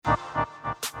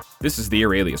This is the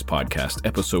Aurelius Podcast,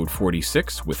 episode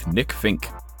 46 with Nick Fink.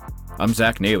 I'm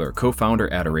Zach Naylor,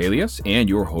 co-founder at Aurelius and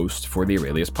your host for the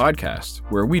Aurelius Podcast,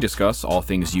 where we discuss all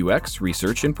things UX,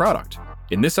 research, and product.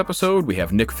 In this episode, we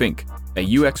have Nick Fink,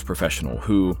 a UX professional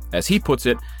who, as he puts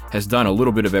it, has done a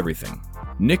little bit of everything.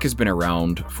 Nick has been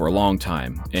around for a long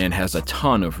time and has a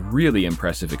ton of really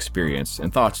impressive experience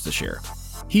and thoughts to share.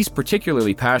 He's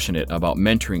particularly passionate about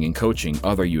mentoring and coaching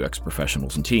other UX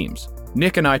professionals and teams.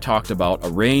 Nick and I talked about a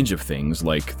range of things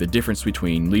like the difference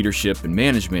between leadership and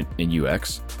management in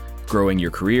UX, growing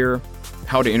your career,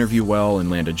 how to interview well and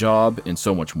land a job, and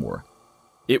so much more.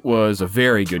 It was a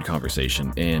very good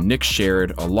conversation, and Nick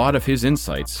shared a lot of his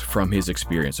insights from his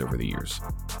experience over the years.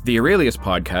 The Aurelius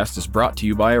Podcast is brought to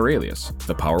you by Aurelius,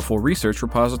 the powerful research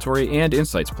repository and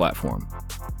insights platform.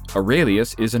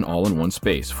 Aurelius is an all-in-one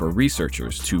space for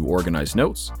researchers to organize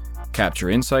notes, capture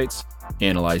insights,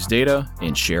 analyze data,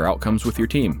 and share outcomes with your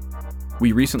team.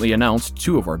 We recently announced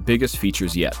two of our biggest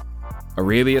features yet.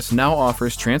 Aurelius now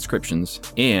offers transcriptions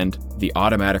and the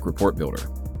automatic report builder.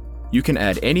 You can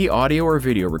add any audio or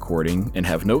video recording and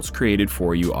have notes created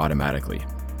for you automatically.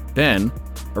 Then,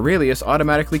 Aurelius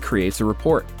automatically creates a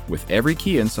report with every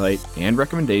key insight and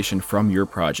recommendation from your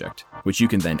project, which you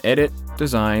can then edit,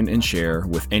 design, and share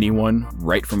with anyone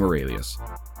right from Aurelius.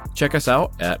 Check us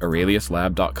out at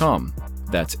aureliuslab.com.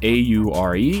 That's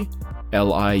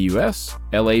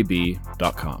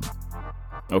AURELIUSLAB.com.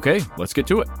 Okay, let's get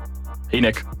to it. Hey,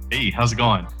 Nick. Hey, how's it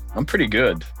going? I'm pretty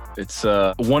good. It's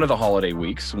one of the holiday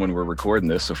weeks when we're recording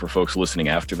this, so for folks listening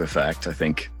after the fact, I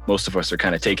think most of us are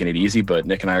kind of taking it easy, but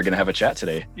Nick and I are going to have a chat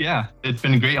today. Yeah, it's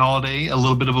been a great holiday, a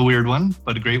little bit of a weird one,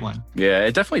 but a great one. Yeah,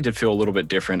 it definitely did feel a little bit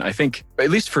different. I think, at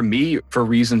least for me, for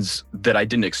reasons that I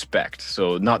didn't expect.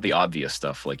 So not the obvious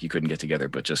stuff, like you couldn't get together,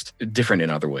 but just different in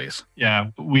other ways.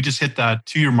 Yeah, we just hit that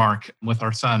 2-year mark with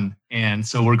our son. And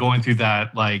so we're going through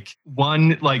that,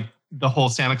 the whole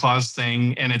Santa Claus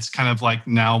thing, and it's kind of like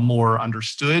now more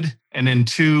understood. And then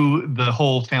 2, the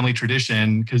whole family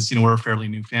tradition, because, we're a fairly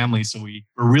new family. So we're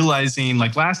realizing,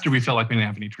 like last year, we felt like we didn't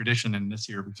have any tradition. And this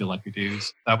year we feel like we do.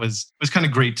 So it was kind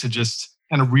of great to just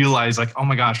kind of realize like, oh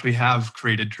my gosh, we have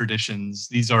created traditions.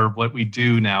 These are what we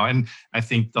do now. And I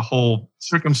think the whole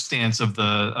circumstance of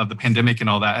the pandemic and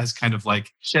all that has kind of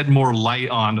like shed more light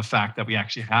on the fact that we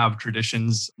actually have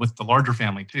traditions with the larger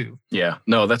family too. Yeah,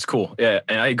 no, that's cool. Yeah,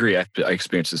 and I agree. I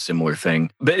experienced a similar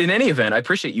thing. But in any event, I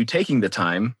appreciate you taking the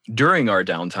time during our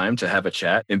downtime to have a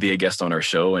chat and be a guest on our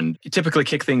show. And you typically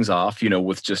kick things off,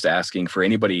 with just asking for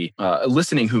anybody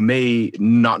listening who may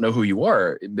not know who you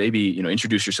are, maybe,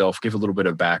 introduce yourself, give a little bit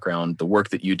of background, the work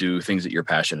that you do, things that you're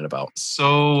passionate about.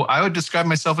 So I would describe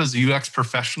myself as a UX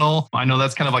professional. I know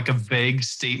that's kind of like a vague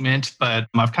statement, but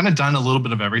I've kind of done a little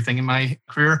bit of everything in my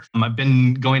career. I've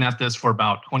been going at this for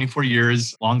about 24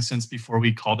 years, long since before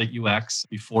we called it UX,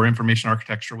 before information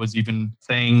architecture was even a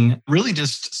thing. Really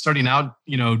just starting out,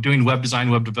 doing web design,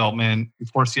 web development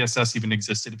before CSS even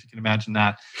existed, if you can imagine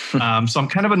that. So I'm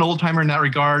kind of an old timer in that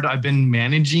regard. I've been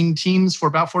managing teams for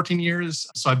about 14 years.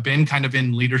 So I've been kind of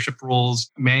in leadership roles,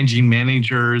 managing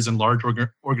managers and large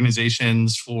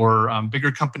organizations for bigger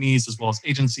companies as well as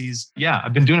agencies. Yeah,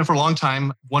 I've been doing it for a long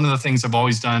time. One of the things I've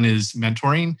always done is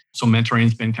mentoring. So mentoring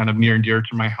has been kind of near and dear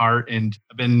to my heart. And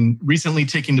I've been recently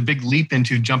taking the big leap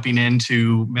into jumping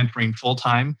into mentoring full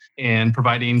time and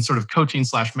providing sort of coaching /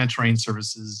 mentoring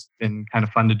services. Been kind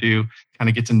of fun to do, kind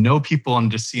of get to know people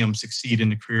and to see them succeed in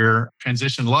the career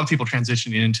transition. A lot of people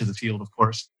transitioning into the field, of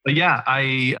course. But yeah,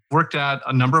 I worked at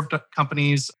a number of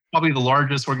companies. Probably the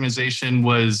largest organization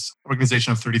was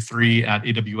Organization of 33 at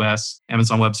AWS,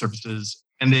 Amazon Web Services.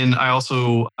 And then I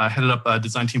also headed up a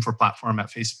design team for platform at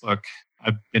Facebook.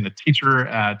 I've been a teacher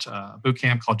at a boot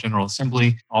camp called General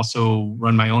Assembly. Also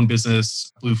run my own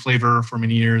business, Blue Flavor, for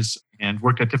many years, and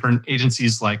worked at different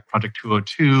agencies like Project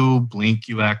 202, Blink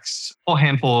UX, a whole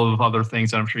handful of other things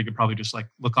that I'm sure you could probably just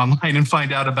look online and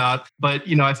find out about. But,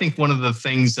 I think one of the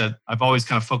things that I've always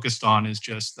kind of focused on is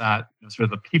just that, sort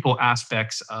of the people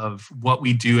aspects of what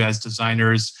we do as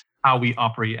designers, how we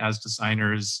operate as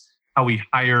designers, how we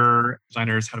hire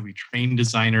designers, how do we train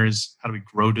designers, how do we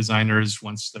grow designers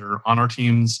once they're on our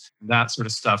teams, that sort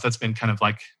of stuff. That's been kind of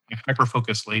like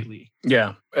hyper-focused lately.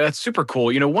 Yeah, that's super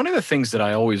cool. One of the things that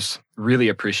I always really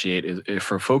appreciate is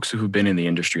for folks who've been in the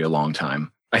industry a long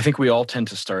time, I think we all tend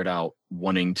to start out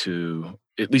wanting to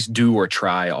at least do or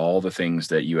try all the things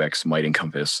that UX might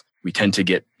encompass. We tend to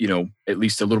get, at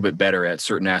least a little bit better at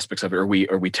certain aspects of it, or we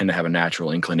tend to have a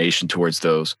natural inclination towards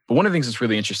those. But one of the things that's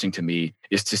really interesting to me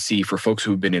is to see for folks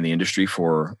who've been in the industry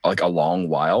for like a long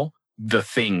while, the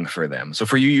thing for them. So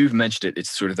for you, you've mentioned it, it's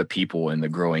sort of the people and the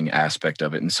growing aspect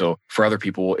of it. And so for other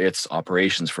people, it's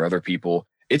operations. For other people,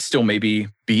 it's still maybe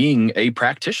being a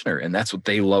practitioner and that's what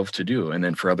they love to do. And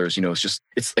then for others,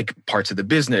 it's like parts of the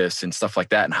business and stuff like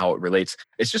that and how it relates.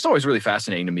 It's just always really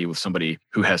fascinating to me with somebody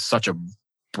who has such a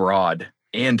broad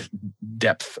and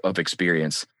depth of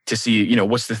experience to see,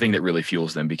 what's the thing that really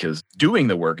fuels them, because doing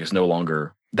the work is no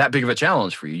longer that big of a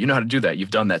challenge for you. You know how to do that. You've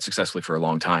done that successfully for a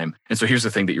long time. And so here's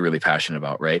the thing that you're really passionate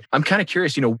about, right? I'm kind of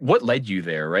curious, what led you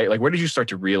there, right? Like, where did you start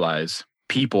to realize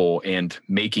people and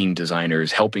making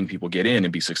designers, helping people get in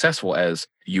and be successful as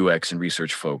UX and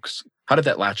research folks? How did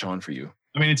that latch on for you?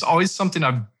 I mean, it's always something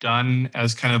I've done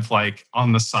as kind of like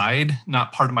on the side,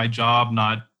 not part of my job,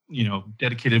 not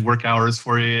dedicated work hours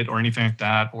for it or anything like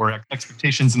that, or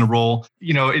expectations in a role.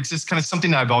 It's just kind of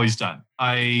something that I've always done.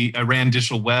 I ran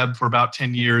Digital Web for about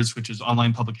 10 years, which is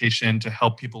online publication to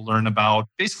help people learn about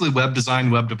basically web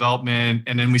design, web development.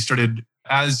 And then we started,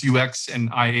 as UX and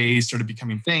IA started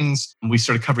becoming things, we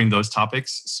started covering those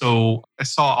topics. So I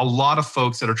saw a lot of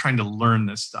folks that are trying to learn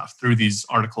this stuff through these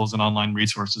articles and online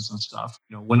resources and stuff.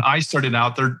 When I started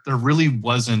out, there really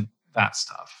wasn't that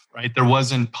stuff, right? There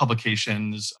wasn't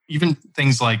publications, even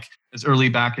things like as early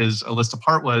back as A List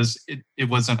Apart was, it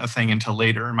wasn't a thing until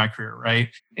later in my career, right?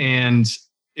 And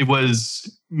it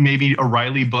was maybe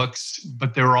O'Reilly books,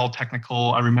 but they were all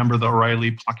technical. I remember the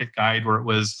O'Reilly Pocket Guide where it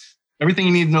was everything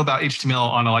you need to know about HTML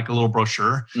on a little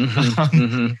brochure,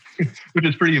 which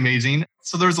is pretty amazing.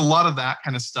 So there's a lot of that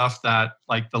kind of stuff that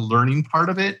like the learning part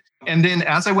of it. And then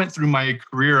as I went through my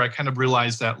career, I kind of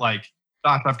realized that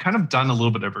gosh, I've kind of done a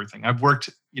little bit of everything. I've worked,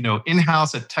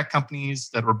 in-house at tech companies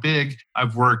that were big.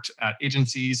 I've worked at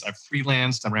agencies. I've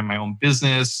freelanced. I ran my own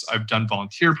business. I've done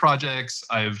volunteer projects.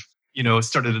 I've,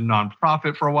 started a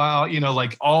nonprofit for a while,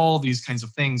 like all these kinds of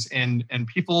things. And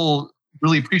people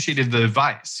really appreciated the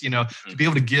advice, to be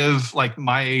able to give like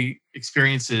my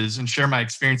experiences and share my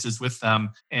experiences with them,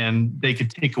 and they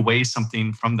could take away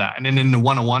something from that. And then in the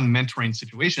one-on-one mentoring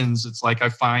situations, it's like I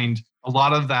find a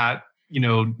lot of that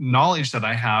knowledge that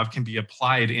I have can be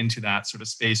applied into that sort of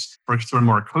space for sort of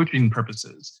more coaching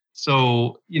purposes.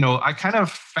 So, I kind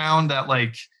of found that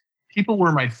like people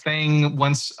were my thing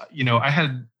once, I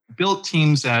had built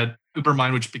teams at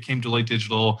Ubermind, which became Deloitte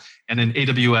Digital, and then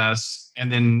AWS, and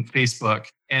then Facebook.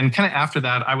 And kind of after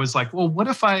that, I was like, well, what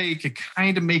if I could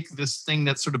kind of make this thing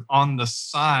that's sort of on the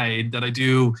side that I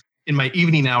do in my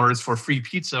evening hours for free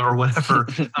pizza or whatever,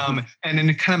 and then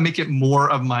to kind of make it more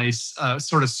of my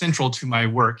sort of central to my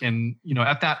work. And,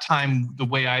 at that time, the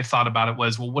way I thought about it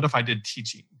was, well, what if I did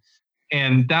teaching?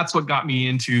 And that's what got me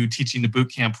into teaching the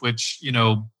boot camp, which,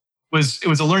 it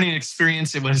was a learning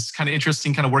experience. It was kind of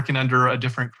interesting, kind of working under a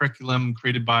different curriculum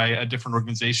created by a different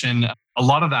organization. A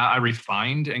lot of that I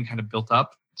refined and kind of built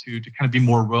up to kind of be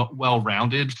more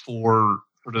well-rounded for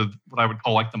sort of what I would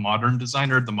call like the modern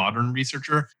designer, the modern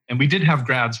researcher. And we did have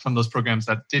grads from those programs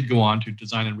that did go on to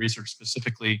design and research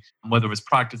specifically, whether it was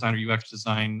product design or UX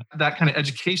design. That kind of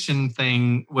education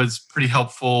thing was pretty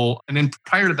helpful. And then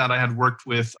prior to that, I had worked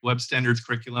with Web Standards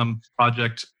Curriculum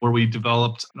Project, where we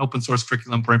developed an open source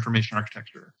curriculum for information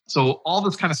architecture. So all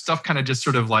this kind of stuff kind of just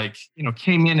sort of like,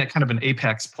 came in at kind of an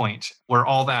apex point where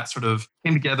all that sort of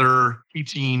came together,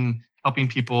 teaching, helping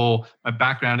people, my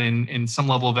background in some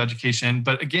level of education.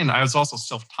 But again, I was also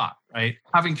self-taught, right?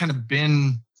 Having kind of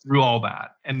been through all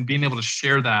that and being able to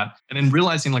share that, and then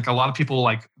realizing like a lot of people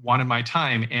like wanted my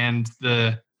time. And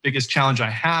the biggest challenge I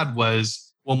had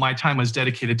was, well, my time was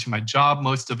dedicated to my job,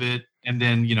 most of it. And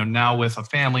then, now with a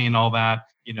family and all that,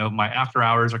 my after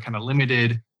hours are kind of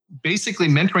limited. Basically,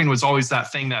 mentoring was always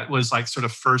that thing that was like sort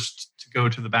of first to go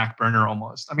to the back burner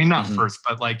almost. I mean, not first,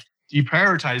 but like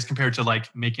deprioritize compared to like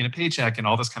making a paycheck and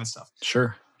all this kind of stuff.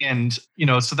 Sure. And,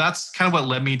 so that's kind of what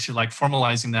led me to like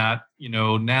formalizing that,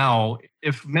 now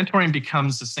if mentoring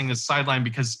becomes this thing that's sidelined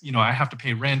because, I have to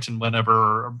pay rent and whatever,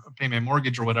 or pay my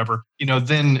mortgage or whatever,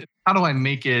 then how do I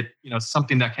make it,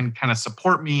 something that can kind of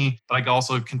support me, but I can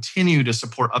also continue to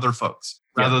support other folks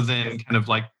rather than kind of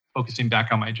like focusing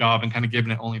back on my job and kind of giving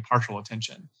it only partial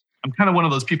attention. I'm kind of one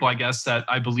of those people, I guess, that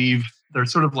I believe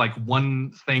there's sort of like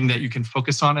one thing that you can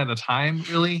focus on at a time,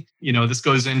 really. This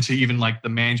goes into even like the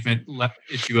management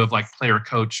issue of like player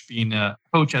coach, being a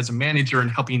coach as a manager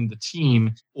and helping the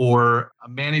team, or a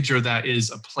manager that is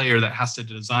a player that has to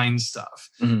design stuff.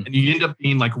 And you end up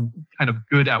being like kind of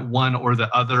good at one or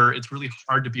the other. It's really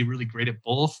hard to be really great at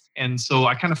both. And so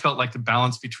I kind of felt like the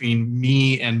balance between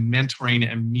me and mentoring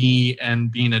and me and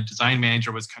being a design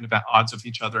manager was kind of at odds with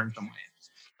each other in some ways.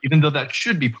 Even though that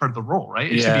should be part of the role,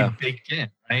 right? It should be baked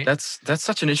in, right? That's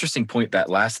such an interesting point, that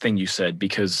last thing you said,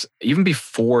 because even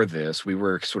before this, we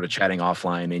were sort of chatting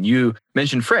offline and you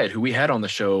mentioned Fred, who we had on the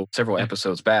show several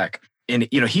episodes back. And,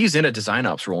 he's in a design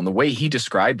ops role, and the way he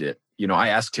described it, I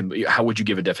asked him, how would you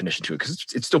give a definition to it? Because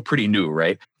it's still pretty new,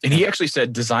 right? And he actually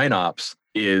said design ops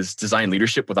is design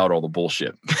leadership without all the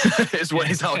bullshit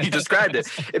is how he described it.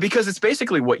 Because it's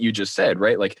basically what you just said,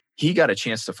 right? Like he got a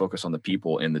chance to focus on the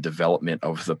people and the development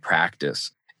of the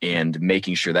practice and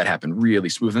making sure that happened really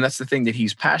smooth. And that's the thing that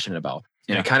he's passionate about.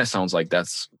 And it kind of sounds like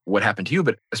that's what happened to you,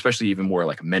 but especially even more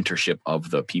like mentorship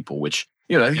of the people, which,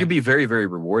 I think could be very, very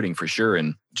rewarding for sure.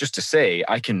 And just to say,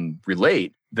 I can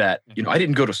relate that, I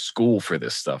didn't go to school for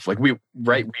this stuff. Like we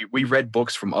read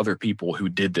books from other people who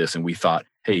did this and we thought,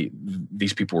 hey,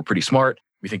 these people were pretty smart.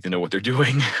 We think they know what they're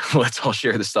doing. Let's all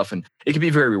share this stuff. And it can be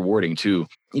very rewarding too.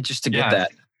 Just to get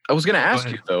that. I was going to ask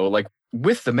you though, like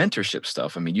with the mentorship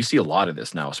stuff, I mean, you see a lot of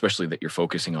this now, especially that you're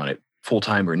focusing on it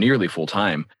full-time or nearly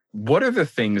full-time. What are the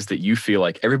things that you feel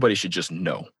like everybody should just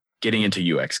know getting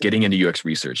into UX, getting into UX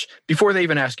research before they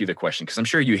even ask you the question? Because I'm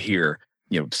sure you hear,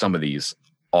 some of these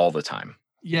all the time.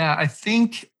 Yeah, I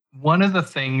think one of the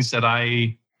things that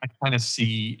I kind of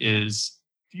see is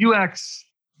UX,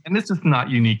 and this is not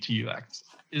unique to UX,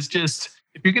 is just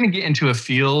if you're going to get into a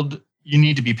field, you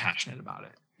need to be passionate about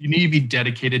it. You need to be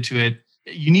dedicated to it.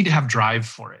 You need to have drive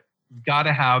for it. You've got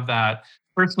to have that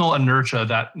personal inertia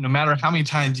that no matter how many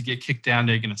times you get kicked down,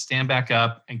 you're going to stand back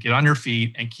up and get on your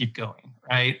feet and keep going,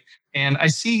 right? And I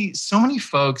see so many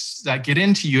folks that get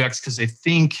into UX because they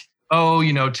think,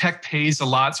 tech pays a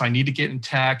lot, so I need to get in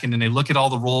tech. And then they look at all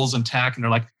the roles in tech and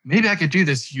they're like, maybe I could do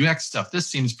this UX stuff. This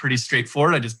seems pretty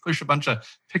straightforward. I just push a bunch of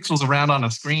pixels around on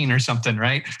a screen or something,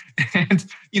 right? And,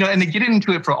 and they get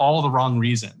into it for all the wrong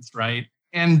reasons, right?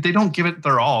 And they don't give it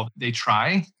their all. They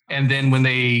try. And then when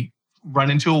they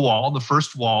run into a wall, the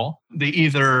first wall, they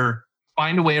either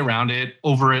find a way around it,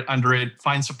 over it, under it,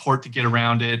 find support to get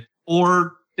around it,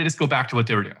 or they just go back to what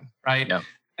they were doing, right? Yeah.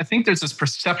 I think there's this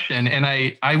perception, and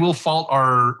I will fault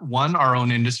our own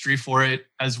industry for it,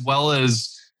 as well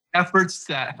as efforts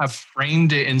that have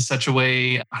framed it in such a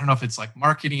way, I don't know if it's like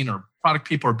marketing or product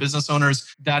people or business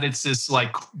owners, that it's this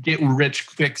like get rich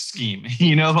quick scheme,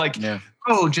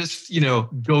 just,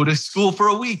 go to school for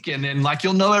a week and then like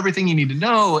you'll know everything you need to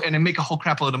know and then make a whole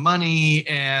crap load of money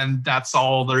and that's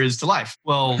all there is to life.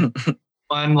 Well,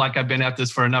 one, like I've been at this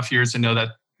for enough years to know that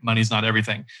money's not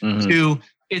everything. Mm-hmm. Two,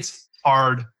 it's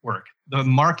hard work. The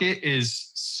market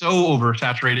is so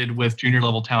oversaturated with junior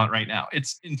level talent right now.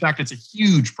 It's a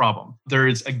huge problem. There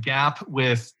is a gap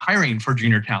with hiring for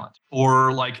junior talent,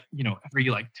 or every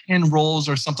 10 roles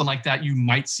or something like that, you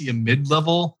might see a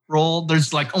mid-level role.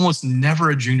 There's almost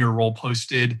never a junior role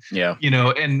posted. Yeah.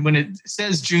 And when it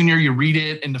says junior, you read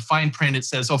it and the fine print, it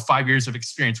says, 5 years of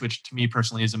experience, which to me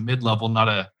personally is a mid-level, not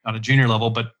a junior level,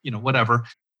 but whatever.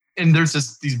 And there's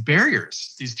these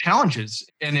barriers, these challenges,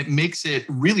 and it makes it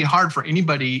really hard for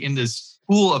anybody in this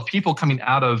pool of people coming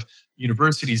out of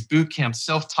universities, boot camps,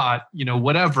 self-taught,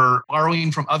 whatever, borrowing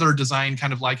from other design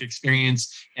kind of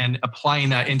experience and applying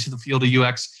that into the field of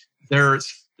UX. They're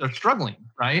struggling,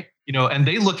 right? And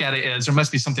they look at it as there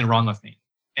must be something wrong with me.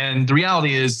 And the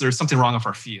reality is there's something wrong with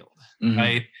our field, mm-hmm.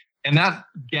 right? And that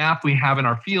gap we have in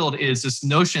our field is this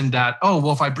notion that,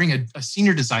 if I bring a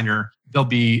senior designer, they'll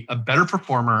be a better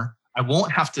performer. I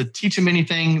won't have to teach them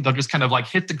anything. They'll just kind of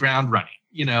hit the ground running,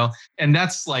 and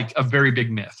that's a very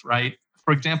big myth, right?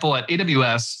 For example, at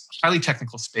AWS, highly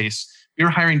technical space, we were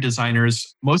hiring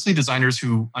designers, mostly designers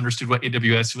who understood what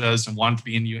AWS was and wanted to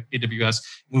be in AWS.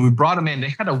 When we brought them in,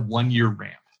 they had a 1-year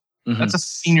ramp. Mm-hmm. That's a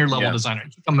senior level designer.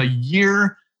 It took them a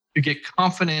year to get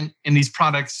confident in these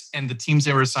products and the teams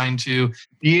they were assigned to,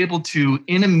 be able to,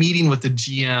 in a meeting with the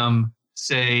GM,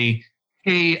 say,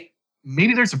 hey,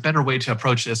 maybe there's a better way to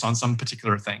approach this on some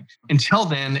particular thing. Until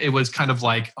then, it was kind of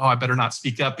I better not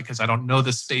speak up because I don't know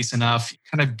this space enough,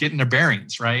 kind of getting their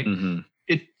bearings, right? Mm-hmm.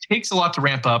 It takes a lot to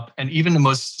ramp up, and even the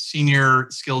most senior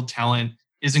skilled talent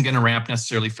isn't going to ramp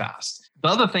necessarily fast. The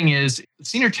other thing is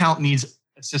senior talent needs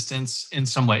assistance in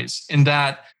some ways, in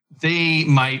that they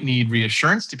might need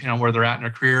reassurance depending on where they're at in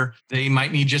their career. They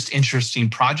might need just interesting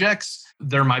projects.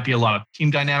 There might be a lot of team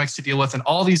dynamics to deal with and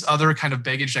all these other kind of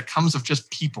baggage that comes with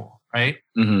just people, right?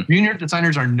 Mm-hmm. Junior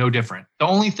designers are no different. The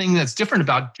only thing that's different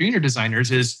about junior designers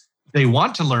is they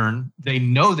want to learn. They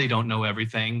know they don't know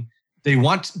everything.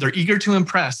 They're eager to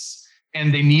impress,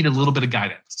 and they need a little bit of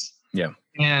guidance. Yeah.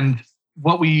 And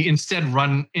what we instead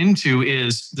run into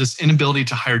is this inability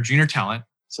to hire junior talent.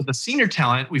 So the senior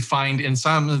talent we find in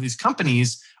some of these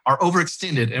companies are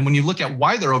overextended. And when you look at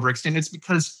why they're overextended, it's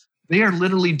because they are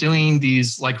literally doing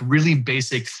these really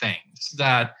basic things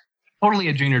that totally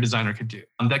a junior designer could do.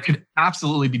 That could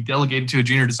absolutely be delegated to a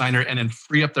junior designer and then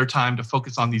free up their time to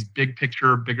focus on these big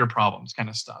picture, bigger problems kind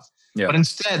of stuff. Yeah. But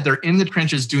instead, they're in the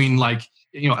trenches doing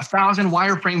 1,000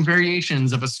 wireframe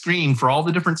variations of a screen for all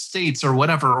the different states or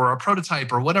whatever, or a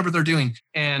prototype or whatever they're doing.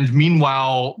 And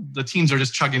meanwhile, the teams are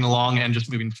just chugging along and just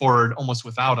moving forward almost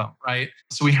without them, right?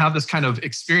 So we have this kind of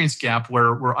experience gap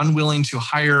where we're unwilling to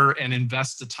hire and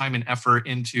invest the time and effort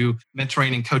into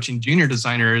mentoring and coaching junior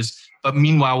designers. But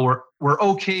meanwhile, we're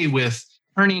okay with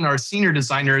turning our senior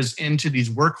designers into these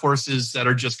workhorses that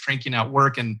are just cranking out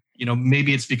work. And,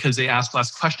 maybe it's because they ask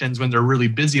less questions when they're really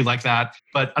busy like that.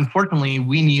 But unfortunately,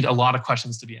 we need a lot of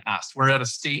questions to be asked. We're at a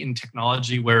state in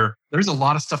technology where there's a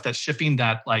lot of stuff that's shipping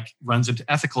that runs into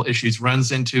ethical issues,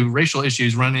 runs into racial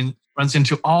issues, runs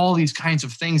into all these kinds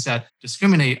of things that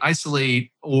discriminate,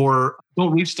 isolate, or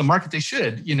don't reach the market they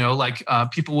should,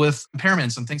 people with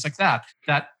impairments and things like that.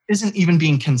 That isn't even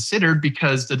being considered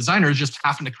because the designers just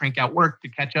happen to crank out work to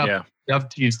catch up dev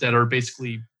teams that are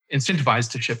basically incentivized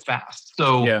to ship fast.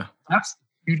 So that's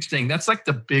a huge thing. That's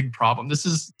the big problem.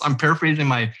 I'm paraphrasing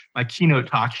my keynote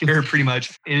talk here pretty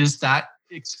much, is that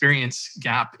experience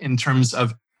gap in terms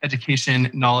of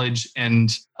education, knowledge,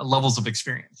 and levels of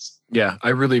experience. Yeah, I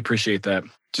really appreciate that.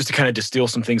 Just to kind of distill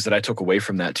some things that I took away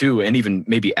from that too, and even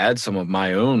maybe add some of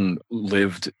my own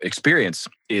lived experience,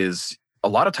 is a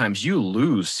lot of times you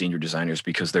lose senior designers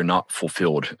because they're not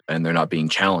fulfilled and they're not being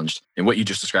challenged. And what you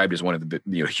just described is one of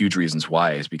the huge reasons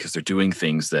why, is because they're doing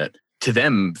things that to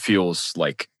them feels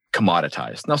like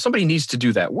commoditized. Now, somebody needs to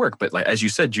do that work, but as you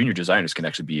said, junior designers can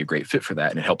actually be a great fit for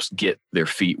that, and it helps get their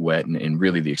feet wet and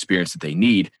really the experience that they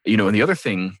need. And the other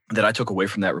thing that I took away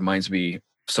from that reminds me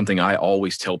something I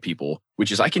always tell people,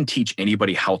 which is I can teach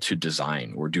anybody how to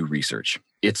design or do research.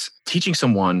 It's teaching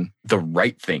someone the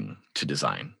right thing to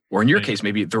design, or in your case,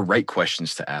 maybe the right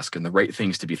questions to ask and the right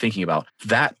things to be thinking about.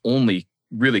 That only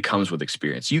really comes with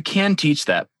experience. You can teach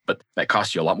that, but that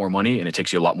costs you a lot more money and it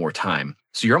takes you a lot more time.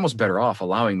 So you're almost better off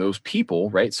allowing those people,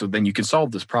 right? So then you can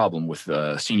solve this problem with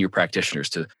senior practitioners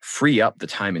to free up the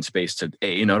time and space to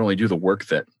A, not only do the work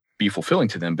that be fulfilling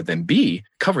to them, but then B,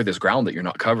 cover this ground that you're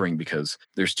not covering because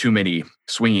there's too many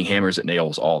swinging hammers at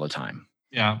nails all the time.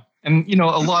 Yeah. And, a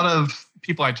lot of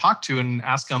people I talk to and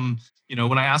ask them,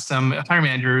 when I ask them, hiring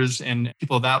managers and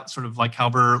people of that sort of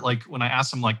caliber, when I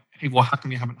ask them hey, well, how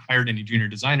come you haven't hired any junior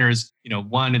designers?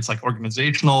 One, it's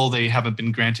organizational. They haven't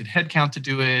been granted headcount to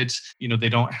do it. They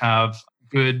don't have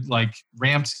good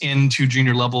ramps into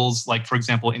junior levels, for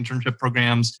example, internship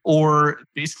programs, or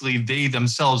basically they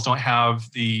themselves don't have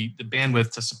the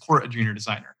bandwidth to support a junior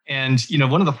designer. And,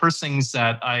 one of the first things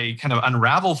that I kind of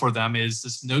unravel for them is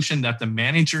this notion that the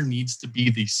manager needs to be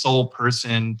the sole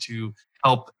person to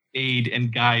help aid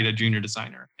and guide a junior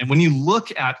designer. And when you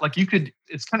look at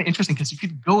it's kind of interesting because you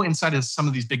could go inside of some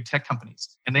of these big tech companies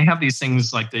and they have these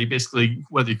things they basically,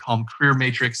 whether you call them career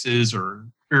matrices or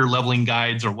career leveling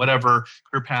guides or whatever,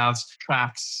 career paths,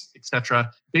 tracks, etc.,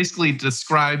 basically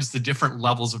describes the different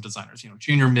levels of designers,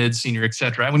 junior, mid, senior,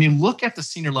 etc. And when you look at the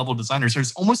senior level designers,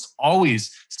 there's almost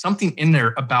always something in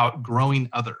there about growing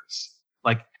others,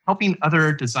 helping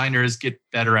other designers get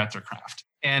better at their craft.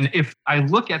 And if I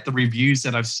look at the reviews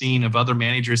that I've seen of other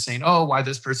managers saying, oh, why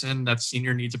this person that's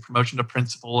senior needs a promotion to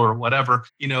principal or whatever,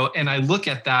 and I look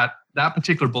at that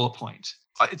particular bullet point,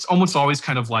 it's almost always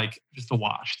kind of just a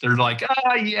wash. They're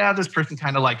this person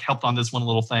kind of helped on this one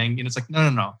little thing. And it's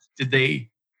no. Did they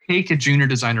take a junior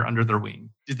designer under their wing?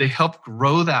 Did they help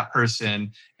grow that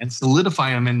person and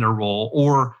solidify them in their role,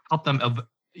 or help them,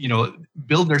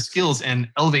 build their skills and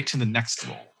elevate to the next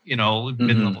role,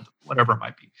 mid-level, whatever it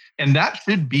might be? And that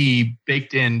should be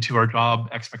baked into our job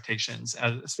expectations,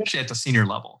 especially at the senior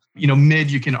level.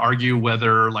 Mid, you can argue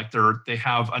whether they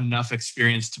have enough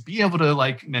experience to be able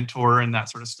to mentor and that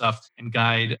sort of stuff and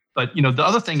guide. But the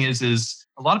other thing is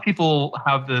a lot of people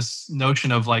have this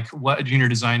notion of what a junior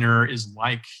designer is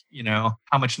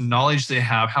how much knowledge they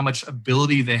have, how much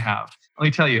ability they have. Let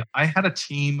me tell you, I had a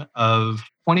team of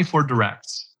 24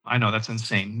 directs. I know that's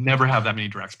insane. Never have that many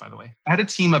directs, by the way. I had a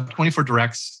team of 24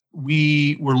 directs.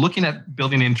 We were looking at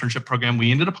building an internship program.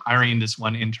 We ended up hiring this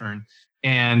one intern.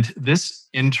 And this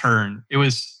intern, it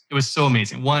was so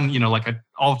amazing. One,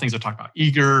 all the things I talked about,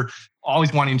 eager,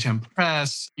 always wanting to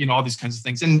impress, all these kinds of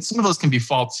things. And some of those can be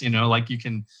faults, you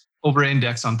can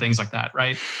over-index on things like that,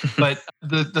 right? But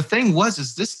the thing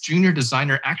is this junior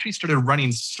designer actually started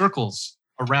running circles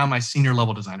around my senior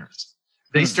level designers.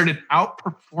 They started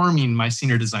outperforming my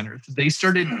senior designers. They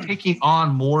started taking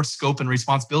on more scope and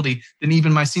responsibility than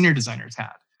even my senior designers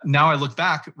had. Now I look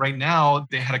back, right now,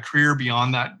 they had a career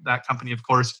beyond that company, of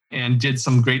course, and did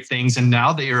some great things. And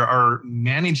now they are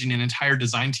managing an entire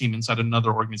design team inside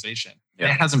another organization. Yeah.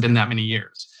 It hasn't been that many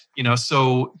years.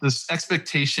 So this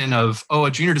expectation of, a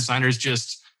junior designer is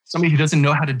just somebody who doesn't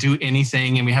know how to do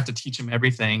anything and we have to teach them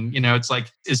everything, it's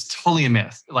like, is totally a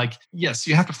myth. Like, yes,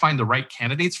 you have to find the right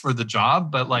candidates for the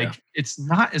job, but like, it's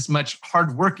not as much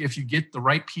hard work if you get the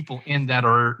right people in that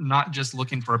are not just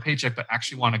looking for a paycheck, but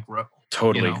actually want to grow.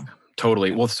 Totally.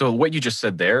 Totally. Well, so what you just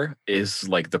said there is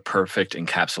like the perfect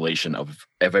encapsulation of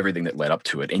everything that led up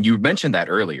to it. And you mentioned that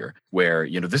earlier where,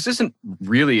 this isn't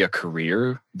really a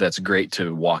career that's great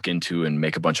to walk into and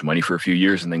make a bunch of money for a few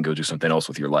years and then go do something else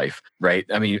with your life, right?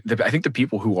 I mean, I think the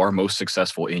people who are most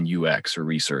successful in UX or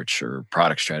research or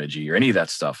product strategy or any of that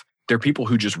stuff, they're people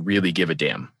who just really give a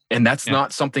damn. And that's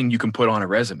not something you can put on a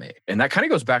resume. And that kind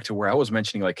of goes back to where I was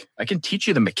mentioning, like, I can teach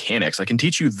you the mechanics. I can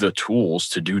teach you the tools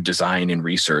to do design and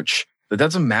research. That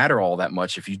doesn't matter all that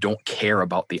much if you don't care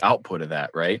about the output of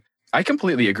that, right? I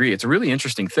completely agree. It's a really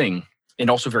interesting thing and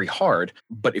also very hard.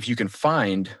 But if you can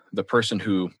find the person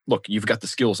who, look, you've got the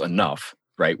skills enough,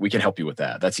 right? We can help you with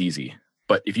that. That's easy.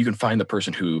 But if you can find the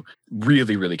person who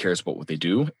really, really cares about what they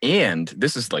do, and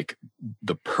this is like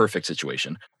the perfect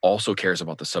situation, also cares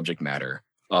about the subject matter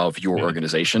of your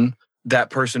organization, that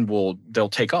person they'll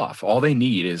take off. All they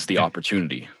need is the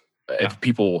opportunity. If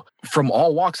people from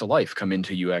all walks of life come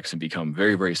into UX and become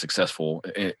very, very successful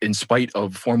in spite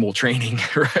of formal training,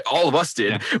 right? All of us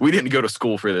did. Yeah. We didn't go to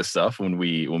school for this stuff when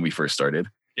we first started.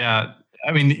 Yeah.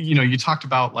 I mean, you talked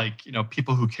about like,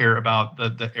 people who care about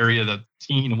the area, the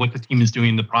team, what the team is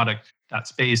doing, the product, that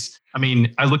space. I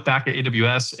mean, I look back at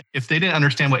AWS. If they didn't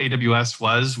understand what AWS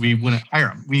was, we wouldn't hire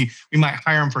them. We might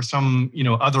hire them for some,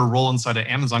 other role inside of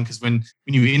Amazon, because when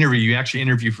you interview, you actually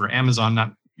interview for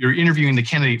Amazon, you're interviewing the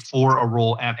candidate for a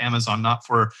role at Amazon, not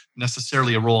for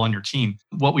necessarily a role on your team.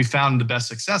 What we found the best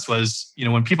success was,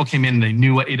 when people came in and they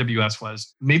knew what AWS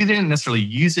was, maybe they didn't necessarily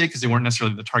use it because they weren't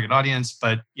necessarily the target audience,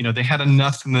 but, they had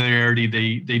enough familiarity.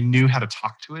 They knew how to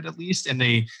talk to it at least, and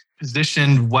they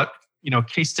positioned what,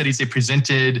 case studies they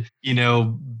presented,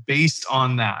 based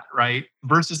on that, right?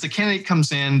 Versus the candidate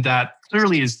comes in that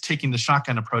clearly is taking the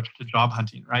shotgun approach to job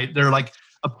hunting, right? They're like,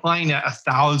 applying at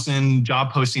 1,000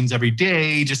 job postings every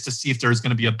day just to see if there's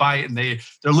going to be a bite. And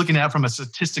they're looking at it from a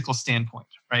statistical standpoint,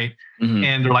 right? Mm-hmm.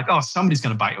 And they're like, oh, somebody's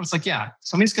going to bite. It was like, yeah,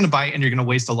 somebody's going to bite and you're going to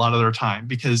waste a lot of their time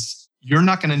because you're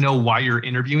not going to know why you're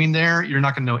interviewing there. You're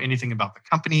not going to know anything about the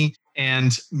company.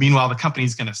 And meanwhile, the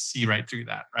company's going to see right through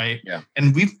that, right? Yeah.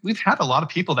 And we've had a lot of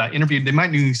people that interviewed. They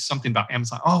might know something about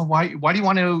Amazon. Oh, why do you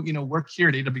want to work here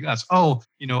at AWS? Oh,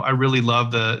 I really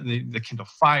love the Kindle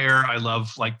Fire. I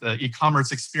love like the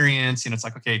e-commerce experience. It's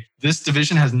like, okay, this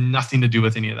division has nothing to do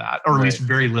with any of that, or at least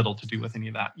very little to do with any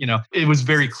of that. It was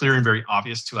very clear and very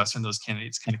obvious to us, and those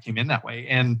candidates kind of came in that way.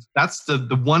 And that's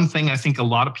the one thing I think a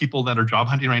lot of people that are job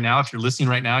hunting right now, if you're listening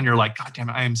right now and you're like, God damn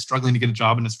it, I am struggling to get a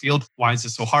job in this field. Why is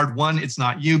this so hard? One, it's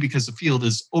not you because the field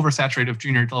is oversaturated with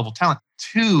junior level talent.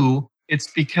 Two, it's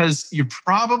because you're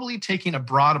probably taking a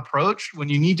broad approach when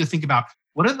you need to think about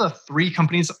what are the 3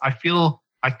 companies I feel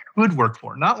I could work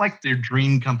for, not like their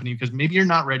dream company, because maybe you're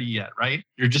not ready yet, right?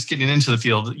 You're just getting into the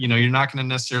field. You're not going to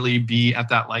necessarily be at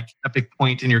that like epic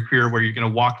point in your career where you're going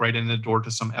to walk right in the door to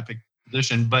some epic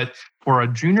position. But for a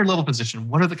junior level position,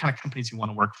 what are the kind of companies you want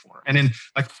to work for? And then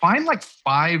like find like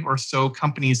 5 or so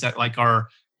companies that like are,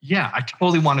 yeah, I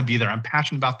totally want to be there. I'm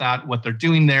passionate about that, what they're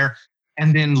doing there,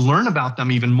 and then learn about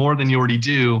them even more than you already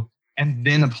do, and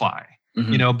then apply.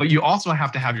 Mm-hmm. But you also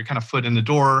have to have your kind of foot in the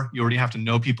door. You already have to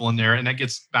know people in there. And that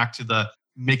gets back to the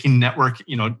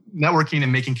networking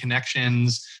and making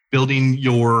connections, building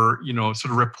your, sort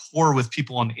of rapport with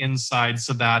people on the inside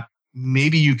so that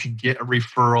maybe you could get a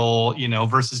referral,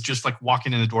 versus just like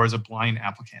walking in the door as a blind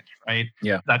applicant, right?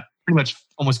 Yeah. That pretty much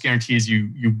almost guarantees you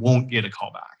won't get a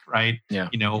call back, right? Yeah.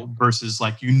 Versus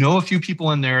like, a few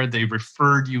people in there, they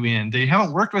referred you in. They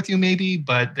haven't worked with you maybe,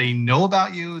 but they know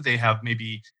about you. They have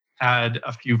maybe had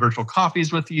a few virtual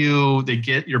coffees with you. They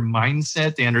get your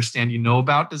mindset. They understand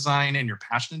about design and you're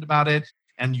passionate about it.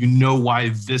 And why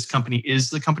this company is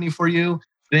the company for you.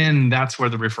 Then that's where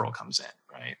the referral comes in,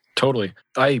 right? Totally.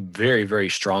 I very, very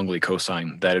strongly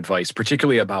co-sign that advice,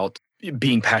 particularly about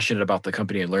being passionate about the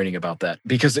company and learning about that,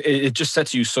 because it just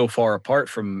sets you so far apart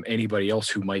from anybody else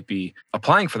who might be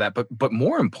applying for that. But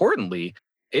more importantly,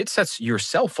 it sets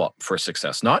yourself up for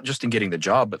success, not just in getting the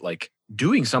job, but like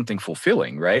doing something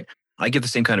fulfilling, right? I give the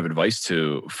same kind of advice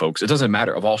to folks. It doesn't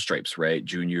matter of all stripes, right?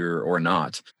 Junior or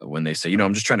not. When they say,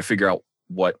 I'm just trying to figure out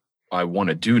what I want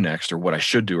to do next or what I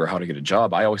should do or how to get a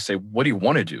job, I always say, what do you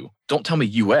want to do? Don't tell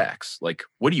me UX. Like,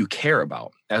 what do you care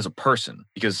about as a person?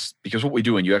 Because what we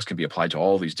do in UX can be applied to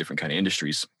all these different kind of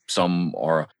industries. Some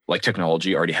are like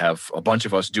technology, already have a bunch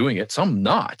of us doing it, some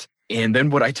not. And then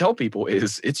what I tell people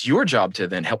is it's your job to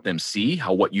then help them see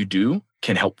how what you do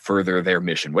can help further their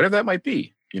mission, whatever that might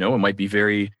be. It might be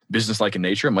very business-like in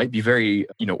nature. It might be very,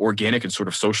 organic and sort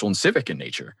of social and civic in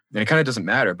nature. And it kind of doesn't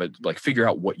matter, but like figure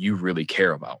out what you really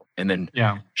care about and then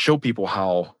show people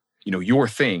how, your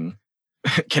thing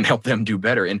can help them do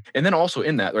better. And then also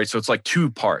in that, right? So it's like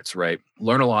two parts, right?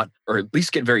 Learn a lot, or at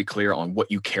least get very clear on what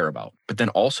you care about. But then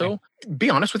also be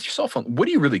honest with yourself on what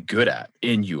are you really good at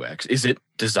in UX? Is it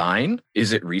design?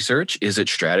 Is it research? Is it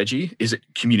strategy? Is it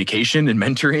communication and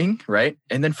mentoring, right?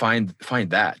 And then find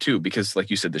that too, because like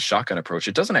you said, the shotgun approach,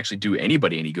 it doesn't actually do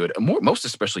anybody any good, most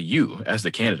especially you as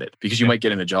the candidate, because you might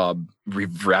get in a job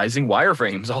revising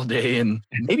wireframes all day and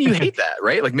maybe you hate that,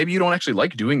 right? Like maybe you don't actually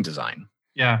like doing design.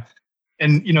 Yeah.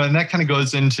 And, and that kind of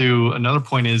goes into another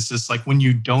point is just like when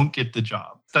you don't get the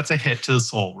job, that's a hit to the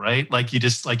soul, right? Like you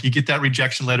get that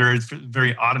rejection letter. It's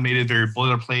very automated, very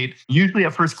boilerplate. Usually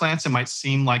at first glance, it might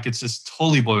seem like it's just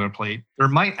totally boilerplate. There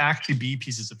might actually be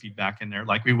pieces of feedback in there.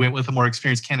 Like we went with a more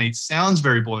experienced candidate, sounds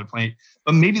very boilerplate,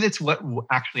 but maybe that's what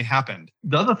actually happened.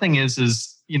 The other thing is,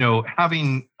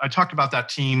 I talked about that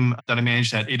team that I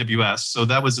managed at AWS. So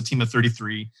that was a team of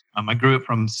 33. I grew it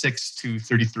from 6 to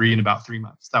 33 in about 3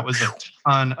 months. That was a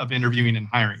ton of interviewing and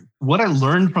hiring. What I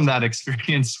learned from that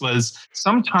experience was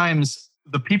sometimes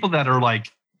the people that are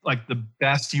like the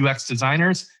best UX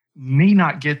designers may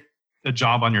not get the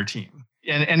job on your team.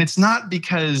 And it's not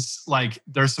because like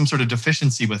there's some sort of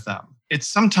deficiency with them. It's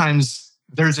sometimes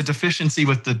there's a deficiency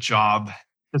with the job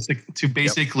to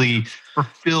basically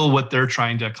fulfill what they're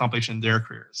trying to accomplish in their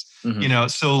careers. Mm-hmm.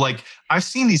 So like I've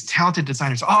seen these talented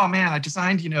designers. Oh man, I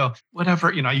designed,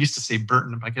 whatever, I used to say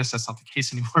Burton, but I guess that's not the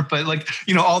case anymore. But like,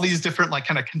 all these different like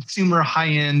kind of consumer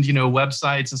high-end,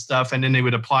 websites and stuff. And then they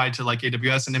would apply to like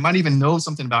AWS and they might even know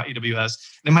something about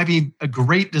AWS. And it might be a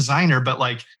great designer, but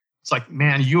like, it's like,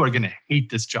 man, you are going to hate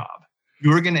this job.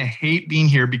 You are going to hate being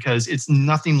here because it's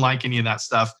nothing like any of that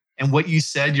stuff. And what you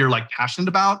said you're like passionate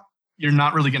about, you're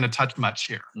not really going to touch much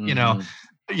here. Mm-hmm.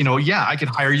 I could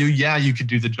hire you. Yeah, you could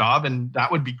do the job and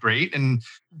that would be great.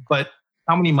 But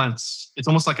how many months? It's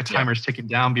almost like a timer is ticking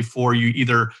down before you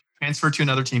either transfer to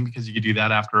another team, because you could do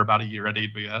that after about a year at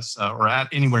AWS or at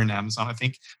anywhere in Amazon, I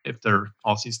think, if their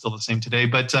policy is still the same today.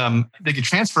 But they could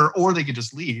transfer or they could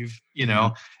just leave,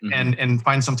 mm-hmm. and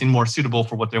find something more suitable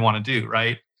for what they want to do,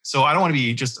 right? So I don't want to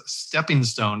be just a stepping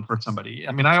stone for somebody.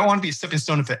 I mean, I don't want to be a stepping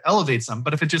stone if it elevates them,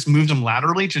 but if it just moves them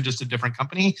laterally to just a different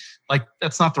company, like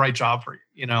that's not the right job for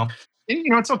you, And,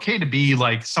 it's okay to be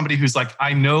like somebody who's like,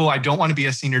 I know I don't want to be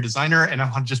a senior designer and I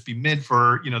want to just be mid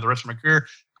for, the rest of my career.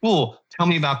 Cool. Tell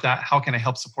me about that. How can I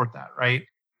help support that? Right.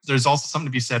 There's also something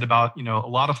to be said about, a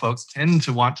lot of folks tend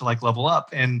to want to like level up,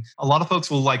 and a lot of folks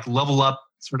will like level up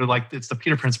sort of like it's the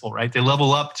Peter principle, right? They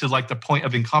level up to like the point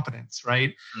of incompetence,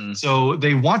 right? Mm. So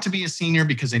they want to be a senior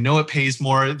because they know it pays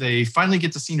more. They finally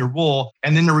get the senior role,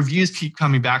 and then the reviews keep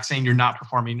coming back saying you're not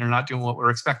performing, you're not doing what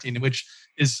we're expecting, which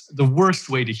is the worst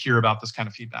way to hear about this kind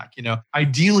of feedback.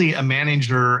 Ideally, a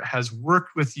manager has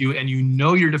worked with you and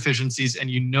your deficiencies and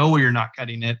where you're not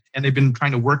cutting it. And they've been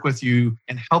trying to work with you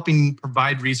and helping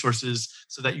provide resources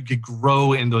so that you could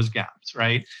grow in those gaps,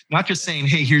 right? Not just saying,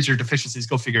 hey, here's your deficiencies,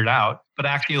 go figure it out, but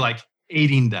actually like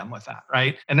aiding them with that,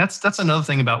 right? And that's another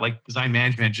thing about like design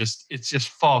management, it just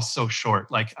falls so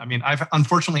short. Like, I mean, I've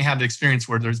unfortunately had the experience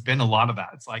where there's been a lot of that.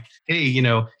 It's like, hey,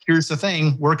 here's the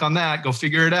thing, work on that, go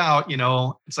figure it out.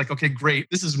 It's like, okay, great.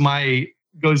 This is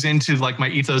goes into like my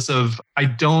ethos of, I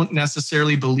don't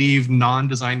necessarily believe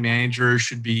non-design managers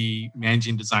should be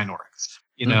managing design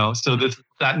orgs. So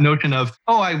that notion of,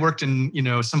 I worked in,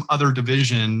 some other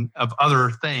division of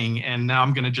other thing, and now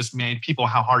I'm going to just manage people.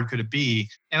 How hard could it be?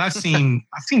 And I've seen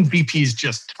VPs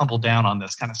just tumble down on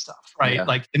this kind of stuff, right? Yeah.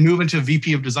 Like they move into a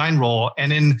VP of design role.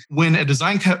 And then when a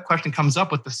design question comes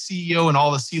up with the CEO and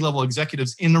all the C-level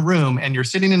executives in the room, and you're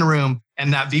sitting in a room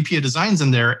and that VP of design's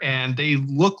in there and they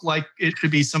look like it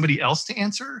should be somebody else to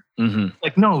answer. Mm-hmm.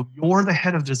 Like, no, you're the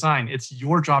head of design. It's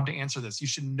your job to answer this. You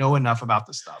should know enough about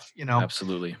this stuff,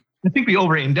 Absolutely. I think we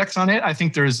over-index on it. I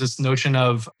think there's this notion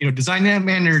of, design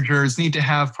managers need to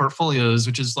have portfolios,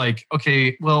 which is like,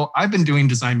 okay, well, I've been doing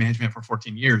design management for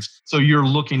 14 years. So you're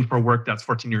looking for work that's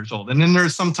 14 years old. And then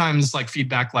there's sometimes like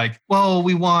feedback like, well,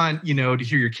 we want, to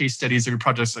hear your case studies of your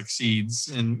project succeeds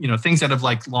and, things that have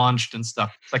like launched and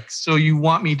stuff. Like, so you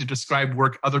want me to describe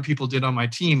work other people did on my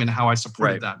team and how I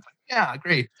supported that. Yeah,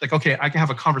 great. It's like, okay, I can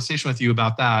have a conversation with you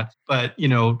about that. But,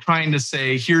 trying to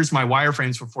say, here's my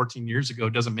wireframes from 14 years ago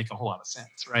doesn't make a whole lot of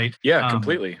sense, right? Yeah,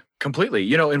 completely.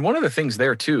 And one of the things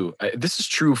there too, this is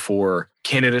true for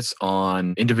candidates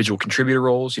on individual contributor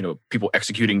roles, people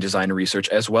executing design and research,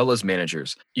 as well as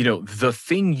managers. The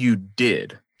thing you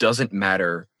did doesn't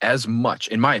matter as much,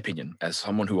 in my opinion, as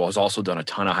someone who has also done a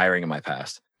ton of hiring in my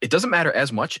past. It doesn't matter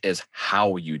as much as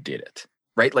how you did it,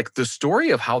 right? Like the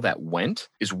story of how that went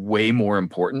is way more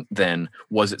important than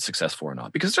was it successful or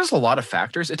not, because there's a lot of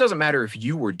factors. It doesn't matter if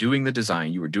you were doing the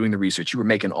design, you were doing the research, you were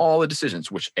making all the decisions,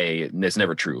 which A, is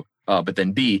never true. But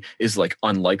then B is like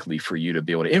unlikely for you to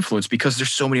be able to influence because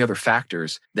there's so many other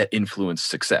factors that influence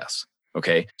success.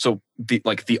 Okay. So the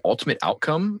ultimate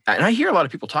outcome, and I hear a lot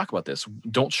of people talk about this.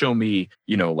 Don't show me,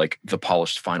 like the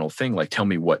polished final thing. Like tell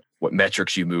me what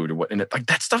metrics you moved or what, and like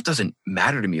that stuff doesn't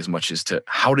matter to me as much as to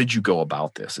how did you go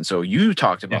about this? And so you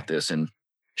talked about this and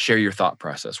share your thought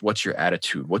process. What's your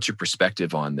attitude? What's your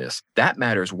perspective on this? That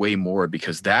matters way more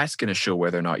because that's going to show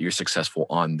whether or not you're successful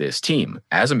on this team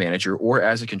as a manager or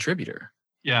as a contributor.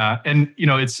 Yeah. And,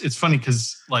 it's funny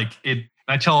because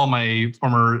I tell all my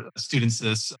former students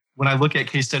this. When I look at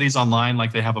case studies online,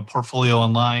 like they have a portfolio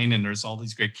online and there's all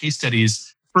these great case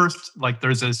studies. First, like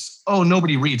there's this,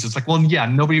 nobody reads. It's like, well, yeah,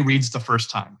 nobody reads the first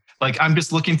time. Like I'm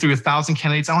just looking through 1,000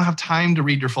 candidates. I don't have time to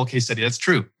read your full case study. That's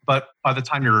true. But by the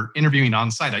time you're interviewing on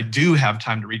site, I do have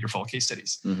time to read your full case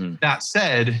studies. Mm-hmm. That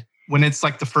said, when it's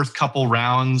like the first couple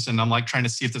rounds and I'm like trying to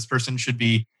see if this person should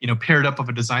be, paired up with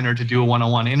a designer to do a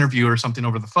one-on-one interview or something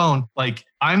over the phone, like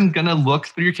I'm going to look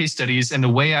through your case studies. And the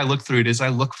way I look through it is I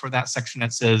look for that section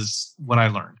that says what I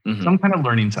learned, some kind of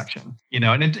learning section,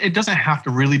 and it doesn't have to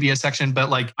really be a section, but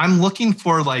like I'm looking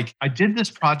for like, I did this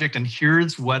project and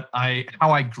here's how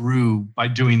I grew by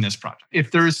doing this project.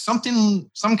 If there's some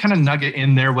kind of nugget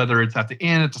in there, whether it's at the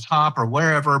end, at the top or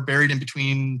wherever buried in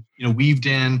between, weaved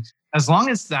in, as long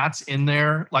as that's in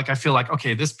there, like I feel like,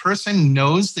 okay, this person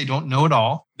knows they don't know it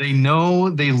all. They know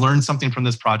they learned something from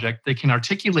this project. They can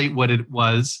articulate what it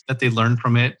was that they learned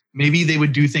from it. Maybe they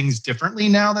would do things differently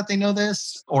now that they know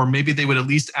this, or maybe they would at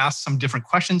least ask some different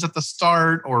questions at the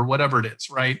start or whatever it is,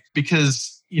 right?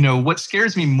 Because, what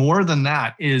scares me more than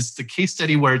that is the case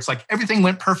study where it's like everything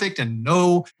went perfect and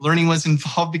no learning was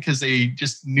involved because they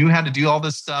just knew how to do all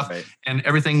this stuff and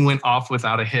everything went off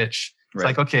without a hitch. It's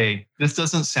like, okay, this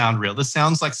doesn't sound real. This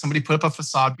sounds like somebody put up a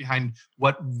facade behind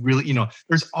what really,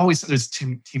 there's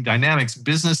team dynamics,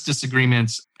 business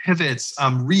disagreements, pivots,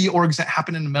 reorgs that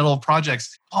happen in the middle of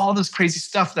projects, all this crazy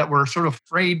stuff that we're sort of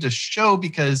afraid to show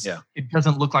because it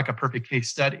doesn't look like a perfect case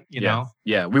study, you know?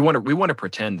 Yeah, we want to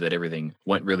pretend that everything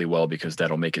went really well because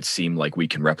that'll make it seem like we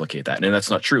can replicate that. And that's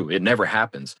not true. It never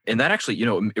happens. And that actually,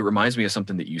 it reminds me of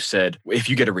something that you said. If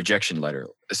you get a rejection letter,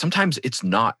 sometimes it's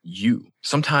not you.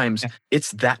 Sometimes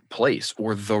it's that place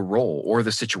or the role or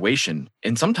the situation.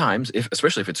 And sometimes,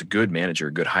 especially if it's a good manager,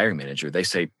 a good hiring manager, they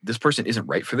say this person isn't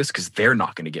right for this because they're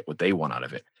not going to get what they want out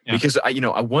of it. Yeah. Because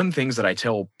one things that I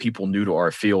tell people new to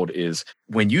our field is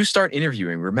when you start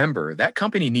interviewing, remember that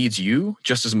company needs you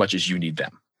just as much as you need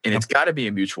them. And it's got to be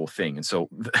a mutual thing. And so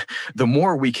the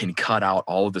more we can cut out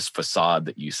all of this facade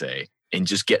that you say and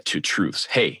just get to truths.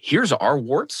 Hey, here's our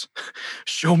warts.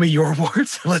 Show me your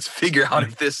warts. Let's figure out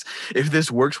if this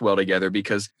works well together.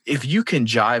 Because if you can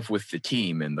jive with the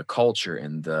team and the culture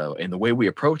and the way we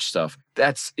approach stuff,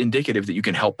 that's indicative that you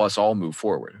can help us all move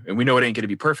forward. And we know it ain't going to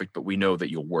be perfect, but we know that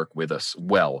you'll work with us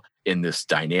well in this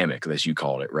dynamic, as you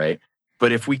called it, right?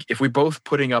 But if we both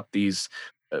putting up these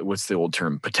what's the old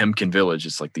term? Potemkin village.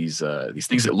 It's like these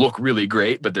things that look really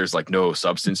great, but there's like no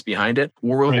substance behind it.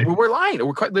 We're lying.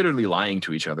 We're quite literally lying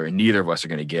to each other, and neither of us are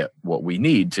going to get what we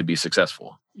need to be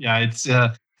successful. Yeah, it's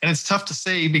tough to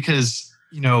say because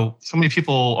so many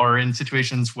people are in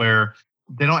situations where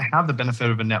they don't have the benefit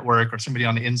of a network or somebody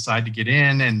on the inside to get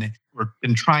in, and we've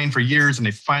been trying for years, and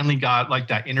they finally got like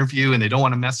that interview, and they don't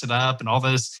want to mess it up and all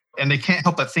this, and they can't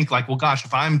help but think like, well, gosh,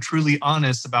 if I'm truly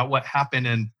honest about what happened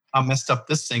and how messed up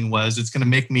this thing was, it's going to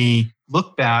make me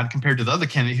look bad compared to the other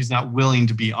candidate who's not willing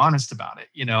to be honest about it,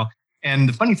 And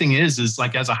the funny thing is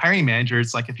like as a hiring manager,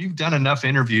 it's like if you've done enough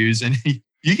interviews and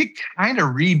you can kind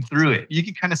of read through it, you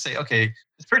can kind of say, okay,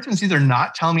 this person's either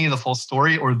not telling me the full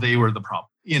story or they were the problem,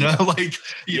 they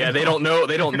don't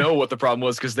know what the problem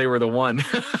was because they were the one.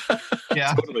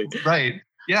 Yeah, totally. Right.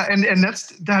 Yeah. And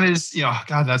that is,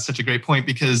 God, that's such a great point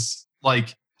because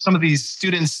like, some of these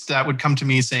students that would come to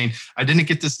me saying, I didn't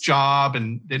get this job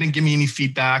and they didn't give me any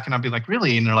feedback. And I'd be like,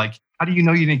 really? And they're like, how do you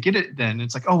know you didn't get it then? And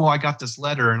it's like, oh, well, I got this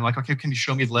letter. And I'm like, okay, can you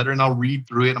show me the letter? And I'll read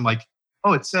through it. I'm like,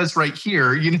 oh, it says right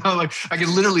here, like I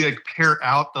can literally like pair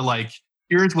out the like,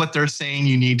 here's what they're saying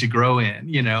you need to grow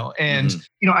in, and,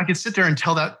 I could sit there and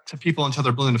tell that to people until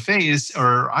they're blue in the face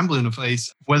or I'm blue in the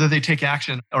face, whether they take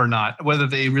action or not, whether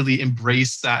they really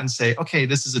embrace that and say, okay,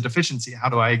 this is a deficiency. How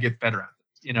do I get better at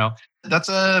it? That's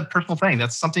a personal thing.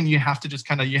 That's something you have to just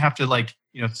suck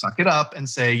it up and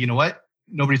say, you know what?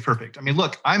 Nobody's perfect. I mean,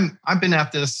 look, I've been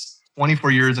at this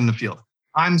 24 years in the field.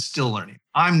 I'm still learning.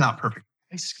 I'm not perfect.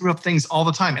 I screw up things all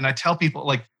the time. And I tell people,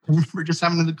 like, I remember just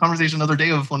having a conversation the other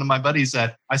day with one of my buddies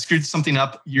that I screwed something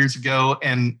up years ago,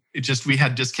 and we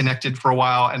had disconnected for a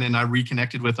while, and then I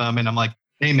reconnected with them, and I'm like,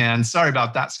 hey man, sorry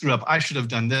about that screw up. I should have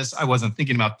done this. I wasn't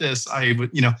thinking about this.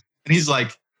 And he's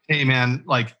like, hey man,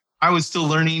 like, I was still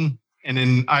learning. And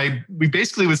then we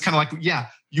basically was kind of like, yeah,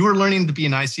 you were learning to be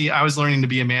an IC. I was learning to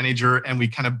be a manager, and we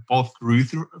kind of both grew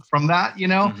from that,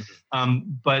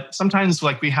 But sometimes,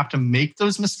 like, we have to make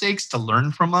those mistakes to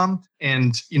learn from them.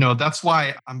 And, that's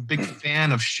why I'm a big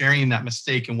fan of sharing that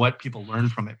mistake and what people learn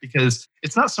from it, because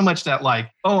it's not so much that,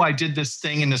 like, oh, I did this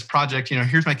thing in this project,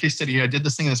 here's my case study. I did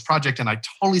this thing in this project and I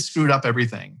totally screwed up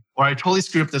everything, or I totally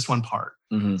screwed up this one part.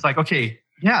 Mm-hmm. It's like, okay,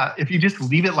 yeah, if you just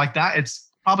leave it like that, it's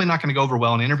probably not going to go over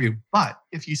well in an interview. But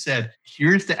if you said,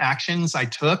 here's the actions I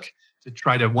took to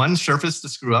try to, one, surface the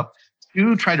screw up,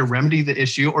 two, try to remedy the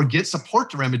issue or get support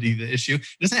to remedy the issue.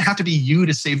 It doesn't have to be you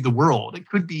to save the world. It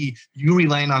could be you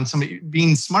relying on somebody,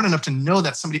 being smart enough to know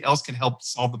that somebody else can help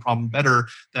solve the problem better,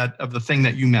 that of the thing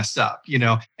that you messed up,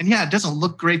 And yeah, it doesn't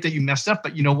look great that you messed up,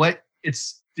 but you know what?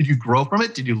 Did you grow from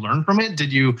it? Did you learn from it?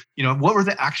 Did you, what were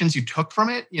the actions you took from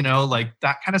it? Like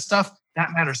that kind of stuff.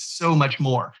 That matters so much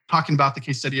more. Talking about the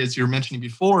case study, as you were mentioning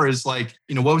before, is like,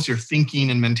 what was your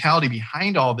thinking and mentality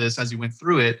behind all this as you went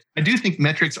through it? I do think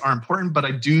metrics are important, but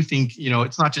I do think,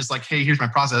 it's not just like, hey, here's my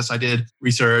process. I did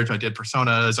research, I did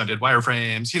personas, I did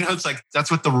wireframes. It's like,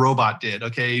 that's what the robot did.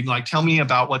 Okay. Like, tell me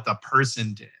about what the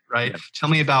person did. Right. Yeah. Tell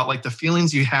me about like the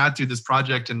feelings you had through this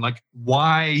project and like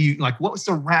what was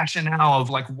the rationale of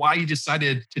like why you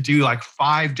decided to do like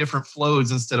 5 different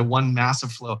flows instead of one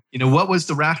massive flow? What was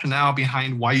the rationale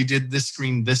behind why you did this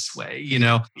screen this way?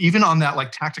 Even on that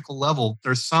like tactical level,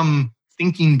 there's some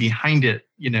thinking behind it,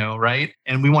 right?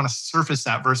 And we want to surface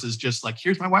that versus just like,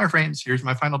 here's my wireframes, here's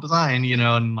my final design,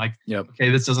 and like, yep. Okay,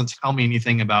 this doesn't tell me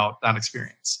anything about that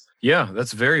experience. Yeah,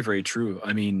 that's very, very true.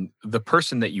 I mean, the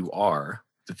person that you are,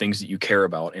 the things that you care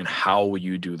about and how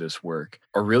you do this work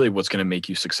are really what's going to make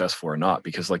you successful or not.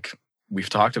 Because like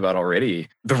we've talked about already,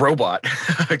 the robot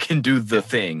can do the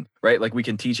thing, right? Like we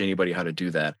can teach anybody how to do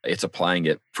that. It's applying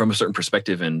it from a certain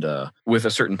perspective and with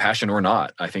a certain passion or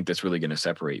not. I think that's really going to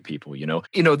separate people,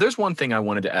 There's one thing I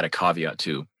wanted to add a caveat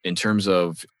to in terms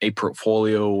of a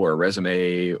portfolio or a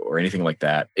resume or anything like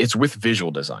that. It's with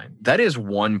visual design. That is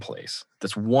one place.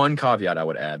 That's one caveat I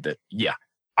would add that, yeah,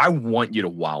 I want you to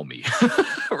wow me,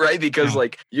 right? Because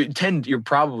like you're trying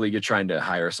to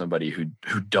hire somebody who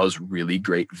does really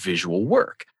great visual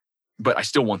work, but I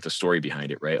still want the story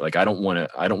behind it, right? Like I don't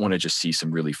want to just see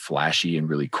some really flashy and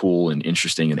really cool and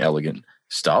interesting and elegant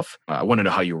stuff. I want to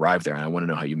know how you arrived there, and I want to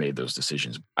know how you made those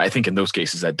decisions. I think in those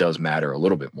cases that does matter a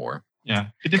little bit more. Yeah,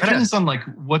 it depends on like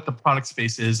what the product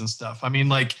space is and stuff. I mean,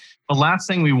 like the last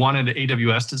thing we wanted an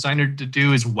AWS designer to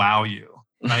do is wow you.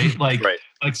 Right? Like, right.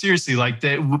 Like seriously, like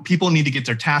people need to get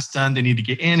their tasks done. They need to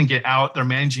get in and get out. They're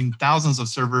managing thousands of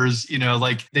servers,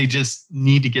 like they just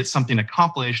need to get something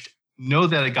accomplished, know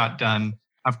that it got done,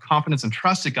 have confidence and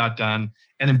trust it got done,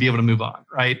 and then be able to move on.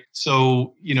 Right.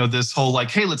 So, this whole like,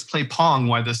 hey, let's play Pong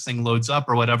while this thing loads up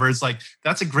or whatever. It's like,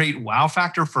 that's a great wow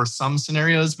factor for some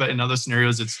scenarios, but in other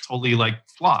scenarios, it's totally like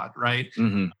flawed. Right.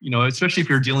 Mm-hmm. Especially if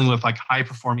you're dealing with like high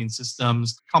performing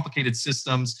systems, complicated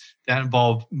systems that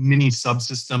involve many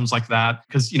subsystems like that.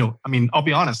 Because, I'll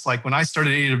be honest, like when I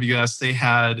started AWS, they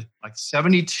had like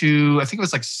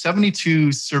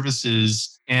 72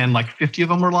 services and like 50 of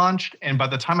them were launched. And by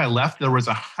the time I left, there was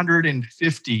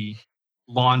 150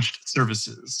 launched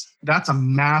services. That's a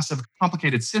massive,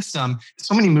 complicated system.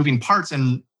 So many moving parts,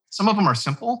 and some of them are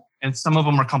simple and some of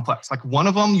them are complex. Like one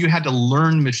of them, you had to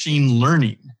learn machine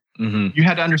learning. Mm-hmm. You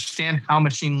had to understand how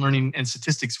machine learning and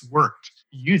statistics worked.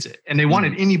 Use it. And they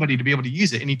wanted anybody to be able to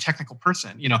use it, any technical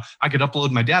person. I could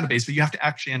upload my database, but you have to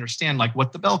actually understand like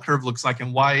what the bell curve looks like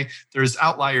and why there's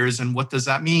outliers and what does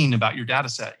that mean about your data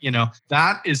set.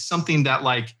 That is something that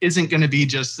like isn't going to be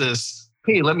just this,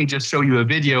 hey, let me just show you a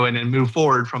video and then move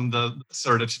forward from the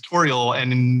sort of tutorial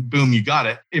and then boom, you got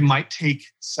it. It might take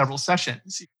several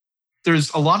sessions.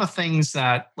 There's a lot of things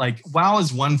that like wow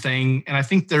is one thing. And I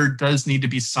think there does need to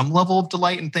be some level of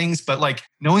delight in things, but like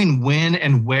knowing when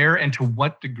and where and to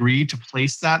what degree to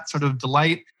place that sort of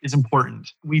delight is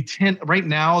important. Right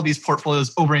now, these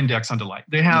portfolios over-index on delight.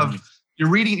 They have,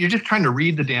 you're just trying to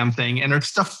read the damn thing and there's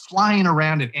stuff flying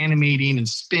around and animating and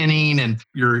spinning and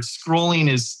your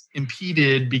scrolling is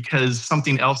impeded because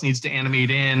something else needs to animate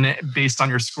in based on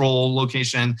your scroll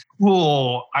location.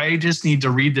 Cool. I just need to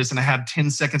read this and I had 10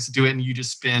 seconds to do it and you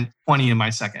just spent 20 of my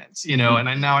seconds,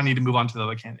 and now I need to move on to the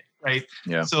other candidate, right?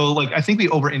 Yeah. So like, I think we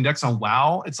over-index on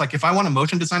wow. It's like, if I want a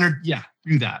motion designer, yeah,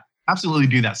 do that. absolutely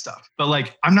do that stuff. But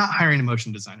like, I'm not hiring a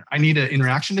motion designer. I need an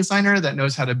interaction designer that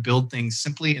knows how to build things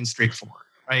simply and straightforward,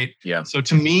 right? Yeah. So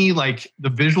to me, like the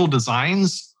visual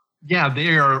designs, yeah,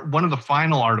 they are one of the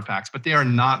final artifacts, but they are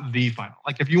not the final.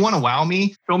 Like if you want to wow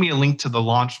me, show me a link to the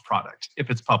launched product if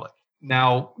it's public.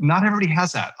 Now, not everybody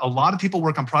has that. A lot of people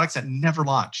work on products that never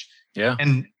launch. Yeah.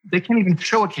 And they can't even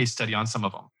show a case study on some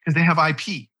of them because they have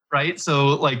IP, right? So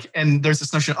like, and there's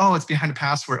this notion, oh, it's behind a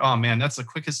password. Oh man, that's the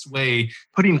quickest way.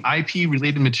 Putting IP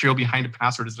related material behind a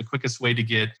password is the quickest way to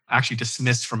get actually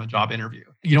dismissed from a job interview.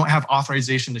 You don't have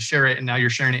authorization to share it. And now you're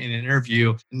sharing it in an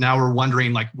interview. Now we're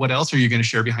wondering like, what else are you going to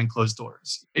share behind closed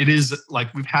doors? It is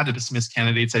like, we've had to dismiss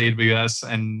candidates at AWS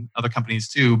and other companies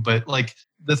too. But like,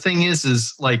 the thing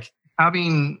is like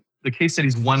having the case study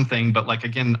is one thing, but like,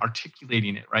 again,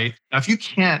 articulating it, right? Now, if you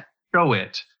can't show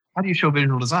it, how do you show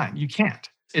visual design? You can't.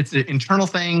 It's an internal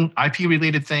thing, IP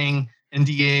related thing,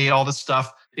 NDA, all this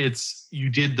stuff. It's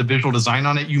you did the visual design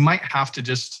on it. You might have to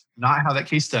just not have that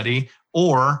case study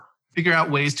or figure out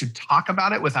ways to talk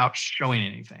about it without showing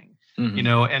anything,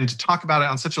 and to talk about it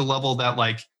on such a level that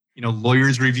like,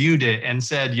 lawyers reviewed it and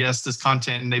said, yes, this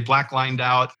content, and they blacklined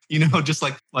out, just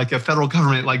like a federal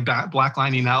government, like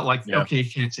blacklining out, like, okay,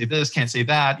 you can't say this, can't say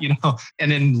that,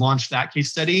 and then launch that case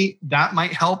study. That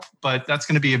might help, but that's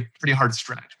going to be a pretty hard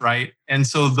stretch, right? And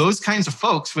so those kinds of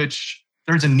folks, which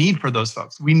there's a need for those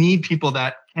folks. We need people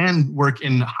that can work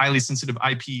in highly sensitive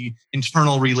IP,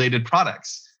 internal related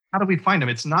products. How do we find them?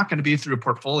 It's not going to be through a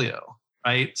portfolio,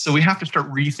 right? So we have to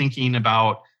start rethinking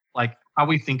about like how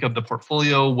we think of the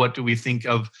portfolio. What do we think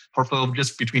of portfolio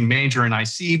just between manager and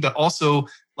IC, but also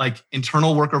like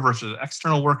internal worker versus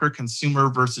external worker, consumer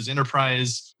versus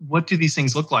enterprise. What do these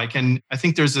things look like? And I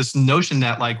think there's this notion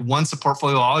that like once a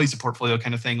portfolio, always a portfolio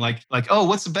kind of thing. Like, oh,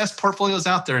 what's the best portfolios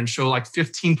out there? And show like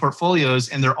 15 portfolios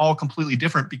and they're all completely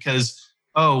different because,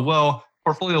 oh, well,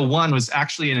 portfolio one was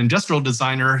actually an industrial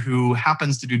designer who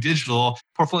happens to do digital.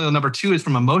 Portfolio number two is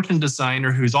from a motion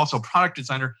designer who's also a product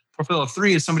designer. Portfolio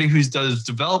three is somebody who does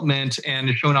development and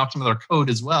is showing off some of their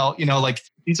code as well. Like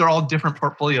these are all different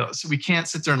portfolios. So we can't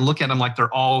sit there and look at them like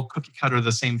they're all cookie cutter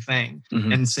the same thing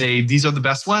and say, these are the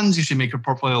best ones. You should make a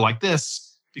portfolio like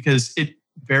this because it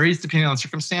varies depending on the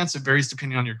circumstance. It varies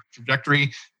depending on your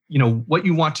trajectory, what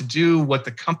you want to do, what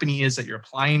the company is that you're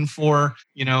applying for,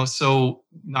 so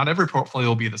not every portfolio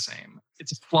will be the same.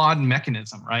 It's a flawed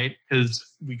mechanism, right? Because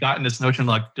we got in this notion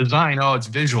like design, oh, it's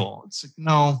visual. It's like,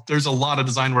 no, there's a lot of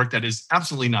design work that is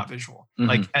absolutely not visual.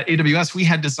 Like at AWS, we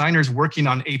had designers working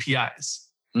on APIs.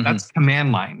 That's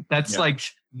command line. That's like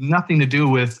nothing to do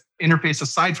with interface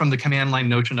aside from the command line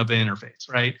notion of an interface,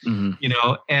 right?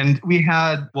 And we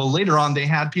had, later on, they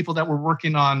had people that were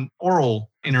working on oral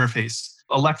interface,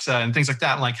 Alexa and things like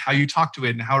that, like how you talk to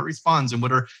it and how it responds and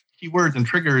what are keywords and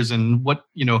triggers and what,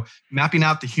 mapping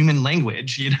out the human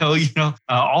language,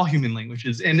 all human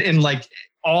languages and like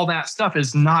all that stuff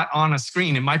is not on a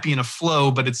screen. It might be in a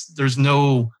flow, but there's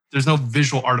no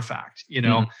visual artifact,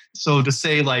 So to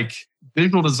say like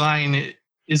visual design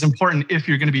is important if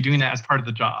you're going to be doing that as part of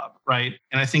the job, right?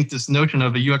 And I think this notion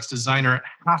of a UX designer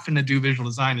having to do visual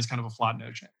design is kind of a flawed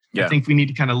notion. I think we need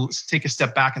to kind of take a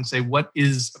step back and say, what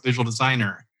is a visual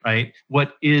designer, right?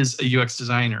 What is a UX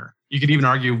designer? You could even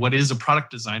argue what is a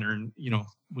product designer, and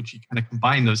would you kind of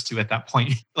combine those two at that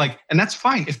point? And that's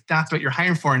fine if that's what you're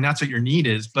hiring for and that's what your need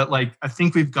is. But I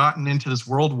think we've gotten into this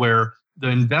world where the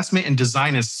investment in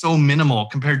design is so minimal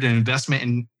compared to investment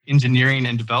in engineering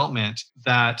and development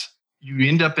that you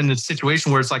end up in this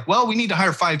situation where it's like, well, we need to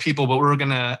hire 5 people, but we're going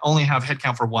to only have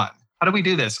headcount for 1. How do we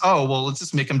do this? Oh, well, let's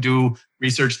just make them do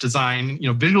research design,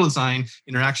 visual design,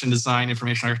 interaction design,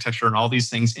 information architecture, and all these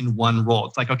things in one role.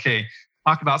 It's like, okay,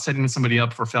 talk about setting somebody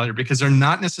up for failure because they're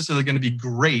not necessarily going to be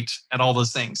great at all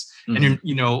those things. And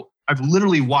I've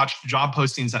literally watched job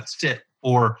postings that sit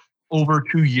for over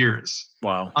 2 years,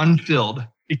 unfilled,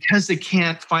 because they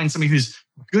can't find somebody who's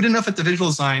good enough at the visual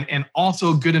design and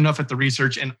also good enough at the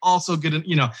research and also good at,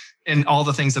 and all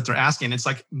the things that they're asking. It's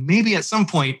like, maybe at some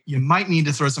point you might need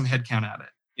to throw some headcount at it,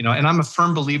 and I'm a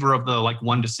firm believer of the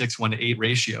 1-to-6, 1-to-8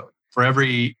 ratio. For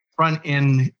every front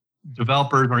end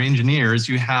developers or engineers,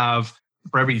 you have,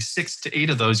 for every 6 to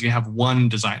 8 of those, you have 1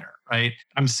 designer, right?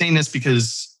 I'm saying this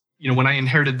because, when I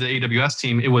inherited the AWS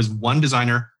team, it was 1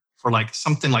 designer for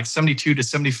something like 72 to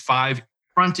 75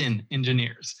 front-end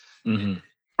engineers.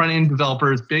 Front-end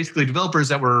developers, basically developers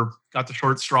that got the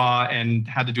short straw and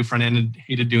had to do front-end and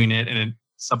hated doing it and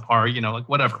subpar,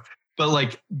 whatever.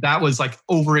 But that was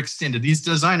overextended. These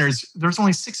designers, there's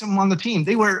only 6 of them on the team.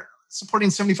 They were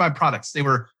supporting 75 products. They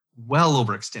were well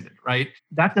overextended, right?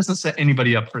 That doesn't set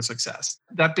anybody up for success.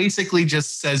 That basically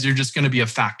just says you're just going to be a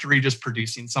factory just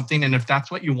producing something. And if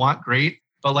that's what you want, great.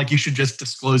 But like, you should just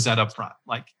disclose that up front.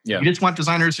 Like, you just want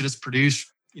designers to just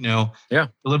produce,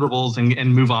 deliverables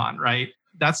and move on, right?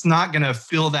 That's not going to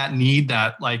fill that need,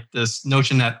 that like this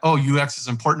notion that, oh, UX is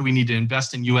important, we need to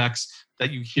invest in UX,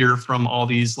 that you hear from all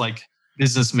these like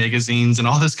business magazines and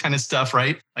all this kind of stuff,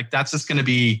 right? Like, that's just going to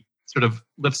be sort of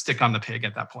lipstick on the pig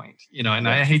at that point, and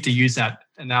I hate to use that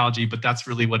analogy, but that's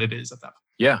really what it is at that point.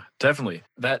 Yeah, definitely.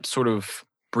 That sort of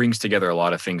brings together a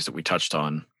lot of things that we touched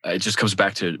on. It just comes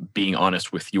back to being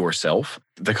honest with yourself.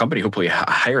 The company, hopefully a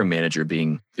hiring manager,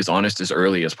 being as honest as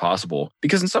early as possible.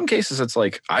 Because in some cases, it's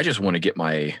like, I just want to get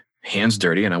my hands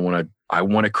dirty and I want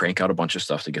to crank out a bunch of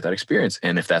stuff to get that experience.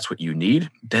 And if that's what you need,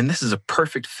 then this is a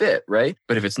perfect fit, right?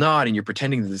 But if it's not, and you're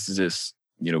pretending that this is this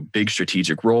big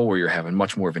strategic role where you're having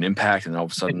much more of an impact, and all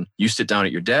of a sudden you sit down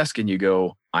at your desk and you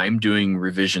go, I'm doing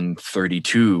revision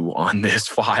 32 on this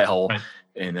file. Right.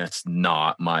 And that's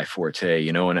not my forte,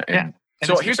 And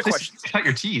so here's a question. Cut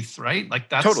your teeth, right? Like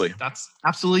that's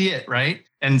absolutely it, right?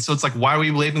 And so it's like, why are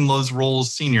we labeling those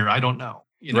roles senior? I don't know.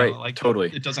 Right, like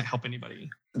totally. It doesn't help anybody.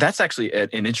 That's actually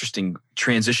an interesting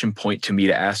transition point to me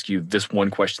to ask you this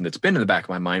one question that's been in the back of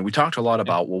my mind. We talked a lot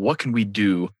about, well, what can we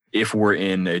do if we're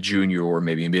in a junior or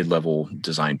maybe a mid-level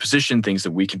design position, things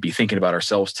that we can be thinking about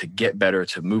ourselves to get better,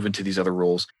 to move into these other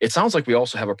roles. It sounds like we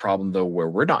also have a problem, though, where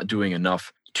we're not doing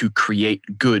enough to create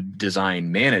good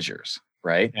design managers,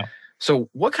 right? Yeah. So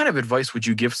what kind of advice would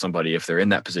you give somebody if they're in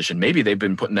that position? Maybe they've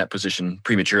been put in that position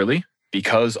prematurely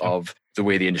because of the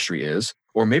way the industry is,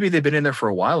 or maybe they've been in there for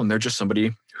a while and they're just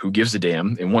somebody who gives a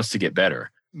damn and wants to get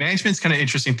better. Management's kind of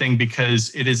interesting thing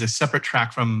because it is a separate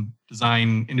track from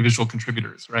design individual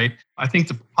contributors, right? I think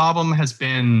the problem has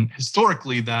been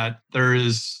historically that there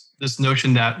is this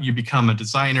notion that you become a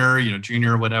designer,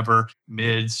 junior, whatever,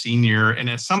 mid, senior, and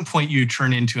at some point you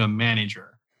turn into a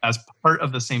manager as part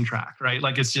of the same track, right?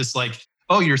 Like, it's just like,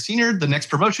 oh, you're senior, the next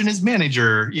promotion is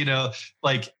manager,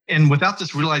 and without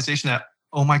this realization that,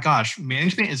 oh my gosh,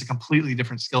 management is a completely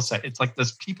different skill set. It's like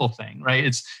this people thing, right?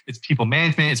 It's people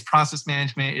management, it's process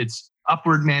management, it's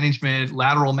upward management,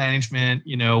 lateral management,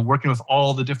 working with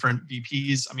all the different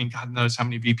VPs. I mean, God knows how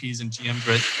many VPs and GMs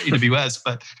are at AWS,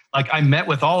 but like, I met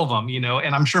with all of them,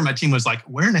 and I'm sure my team was like,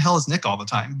 where in the hell is Nick all the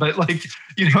time? But like,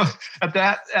 at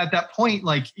that point,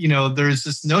 like, there's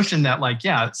this notion that like,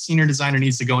 yeah, senior designer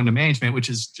needs to go into management, which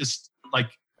is just like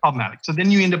problematic. So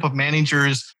then you end up with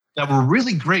managers that were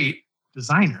really great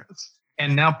designers,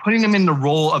 and now putting them in the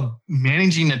role of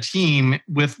managing a team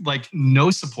with like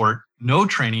no support, no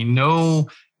training, no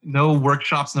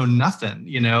workshops, no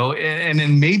nothing, and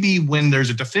then maybe when there's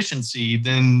a deficiency,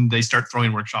 then they start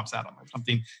throwing workshops at them or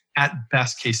something, at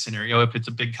best case scenario, if it's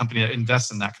a big company that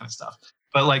invests in that kind of stuff.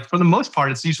 But like, for the most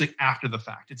part, it's usually after the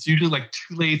fact. It's usually like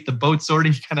too late, the boat's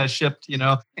already kind of shipped,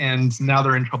 and now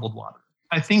they're in troubled water.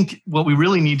 I think what we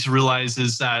really need to realize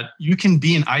is that you can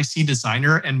be an IC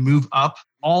designer and move up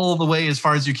all the way as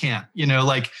far as you can,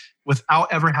 like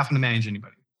without ever having to manage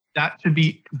anybody. That should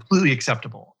be completely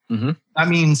acceptable. Mm-hmm. That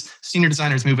means senior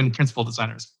designers move into principal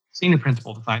designers, senior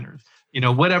principal designers,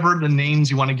 whatever the names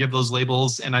you want to give those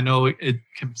labels. And I know it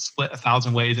can split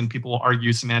 1,000 ways and people will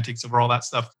argue semantics over all that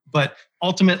stuff. But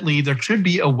ultimately, there should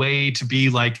be a way to be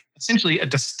like essentially a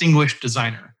distinguished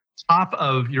designer. Top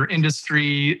of your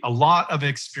industry, a lot of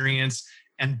experience,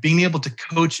 and being able to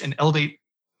coach and elevate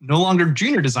no longer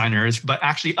junior designers, but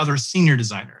actually other senior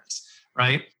designers,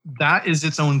 right? That is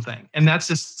its own thing. And that's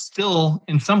just still,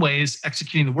 in some ways,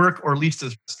 executing the work, or at least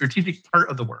a strategic part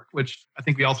of the work, which I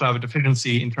think we also have a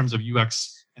deficiency in terms of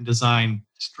UX and design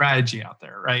strategy out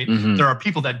there, right? Mm-hmm. There are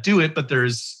people that do it, but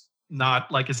there's not,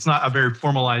 like, it's not a very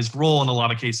formalized role in a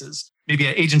lot of cases. Maybe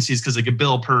at agencies because they could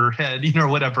bill per head, or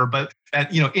whatever. But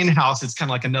at, in-house, it's kind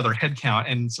of like another head count.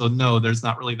 And so, no, there's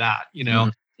not really that,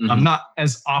 mm-hmm. Not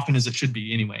as often as it should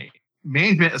be anyway.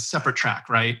 Management is a separate track,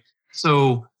 right?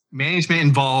 So management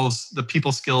involves the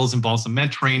people skills, involves the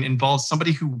mentoring, involves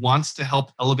somebody who wants to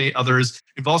help elevate others,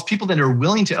 involves people that are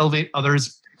willing to elevate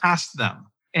others past them.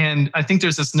 And I think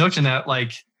there's this notion that,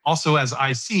 like, also as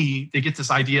IC, they get this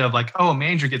idea of like, oh, a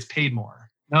manager gets paid more.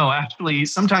 No, actually,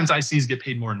 sometimes ICs get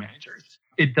paid more than managers.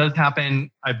 It does happen.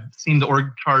 I've seen the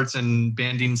org charts and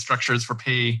banding structures for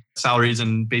pay, salaries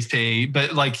and base pay,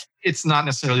 but like, it's not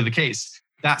necessarily the case.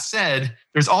 That said,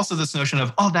 there's also this notion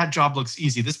of, oh, that job looks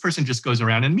easy. This person just goes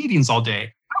around in meetings all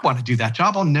day. I want to do that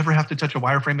job. I'll never have to touch a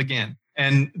wireframe again.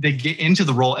 And they get into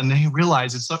the role and they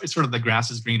realize it's sort of the grass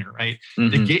is greener, right? Mm-hmm.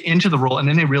 They get into the role and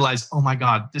then they realize, oh my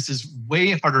God, this is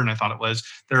way harder than I thought it was.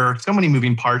 There are so many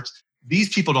moving parts. these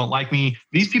people don't like me.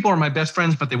 These people are my best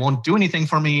friends, but they won't do anything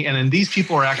for me. And then these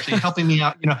people are actually helping me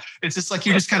out. It's just like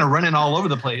you're just kind of running all over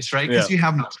the place, right? Because you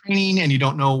have no training and you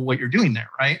don't know what you're doing there,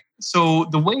 right? So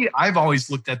the way I've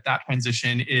always looked at that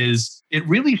transition is it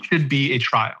really should be a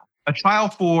trial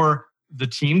for the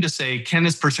team to say, can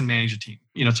this person manage a team?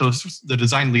 So the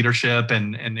design leadership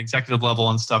and executive level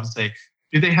and stuff, and say,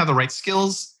 do they have the right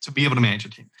skills to be able to manage a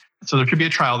team? So there should be a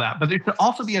trial of that. But there should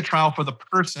also be a trial for the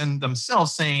person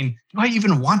themselves saying, do I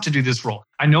even want to do this role?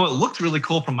 I know it looks really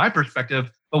cool from my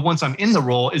perspective, but once I'm in the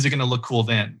role, is it going to look cool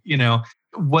then?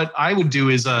 What I would do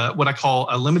is what I call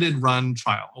a limited run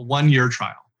trial, a 1-year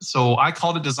trial. So I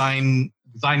call it a design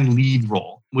lead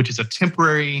role, which is a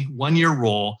temporary 1-year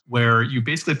role where you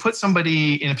basically put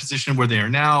somebody in a position where they are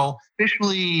now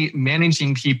officially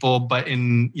managing people, but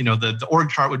in, the org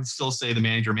chart would still say the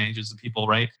manager manages the people,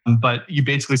 right? But you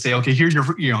basically say, okay, here's your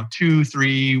 2,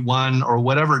 3, 1, or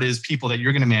whatever it is, people that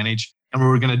you're going to manage. And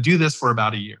we're going to do this for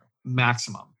about a year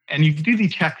maximum. And you can do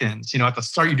these check-ins. At the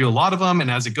start, you do a lot of them. And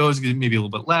as it goes, maybe a little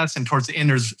bit less. And towards the end,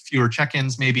 there's fewer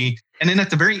check-ins maybe. And then at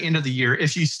the very end of the year,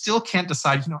 if you still can't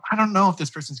decide, I don't know if this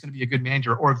person's going to be a good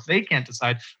manager, or if they can't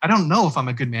decide, I don't know if I'm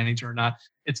a good manager or not.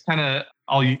 It's kind of,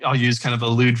 I'll use kind of a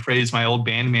lewd phrase my old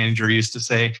band manager used to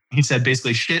say. He said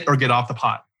basically shit or get off the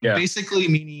pot. Yeah. Basically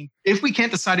meaning if we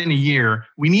can't decide in a year,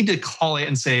 we need to call it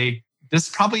and say, this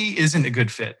probably isn't a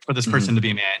good fit for this person to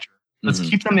be a manager. Let's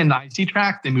keep them in the IC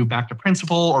track. They move back to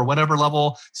principal or whatever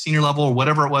level, senior level, or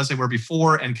whatever it was they were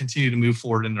before, and continue to move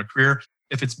forward in their career.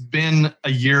 If it's been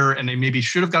a year and they maybe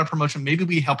should have got a promotion, maybe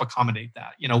we help accommodate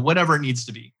that, whatever it needs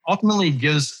to be. Ultimately, it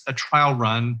gives a trial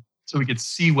run so we could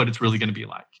see what it's really going to be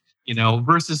like.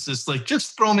 Versus this like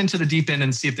just throw them into the deep end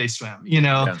and see if they swim,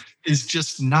 is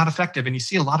just not effective. And you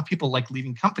see a lot of people like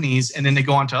leaving companies and then they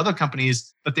go on to other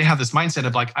companies, but they have this mindset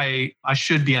of like, I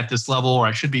should be at this level, or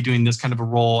I should be doing this kind of a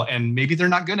role. And maybe they're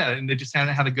not good at it. And they just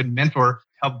haven't had a good mentor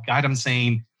help guide them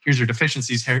saying, here's your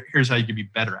deficiencies. Here's how you can be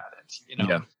better at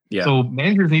it. Yeah. So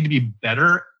managers need to be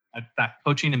better at that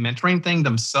coaching and mentoring thing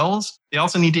themselves. They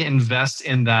also need to invest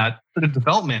in that sort of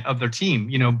development of their team,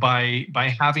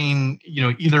 by having,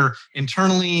 either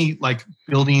internally, like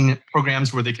building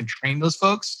programs where they can train those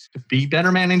folks to be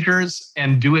better managers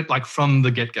and do it like from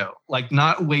the get-go, like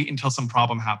not wait until some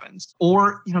problem happens.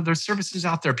 Or, there's services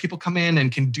out there. People come in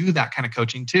and can do that kind of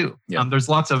coaching too. Yeah. There's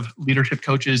lots of leadership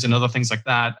coaches and other things like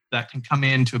that can come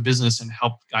into a business and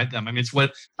help guide them. I mean, it's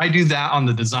what I do that on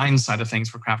the design side of things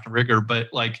for Craft and Rigor, but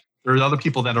like there are other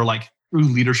people that are like true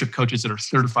leadership coaches that are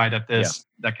certified at this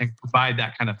that can provide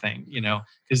that kind of thing,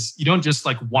 because you don't just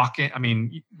like walk in. I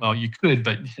mean, well, you could,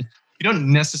 but you don't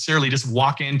necessarily just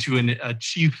walk into a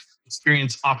chief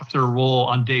experience officer role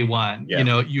on day one.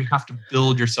 Yeah. You have to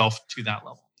build yourself to that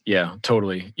level. Yeah,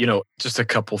 totally. Just a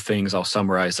couple things I'll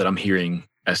summarize that I'm hearing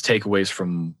as takeaways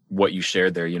from what you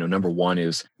shared there. Number one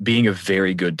is being a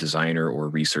very good designer or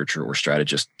researcher or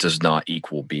strategist does not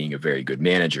equal being a very good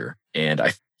manager. And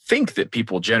I think that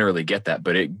people generally get that,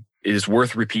 but it is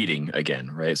worth repeating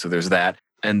again, right? So there's that.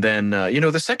 And then,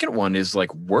 the second one is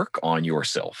like work on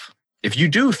yourself. If you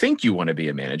do think you want to be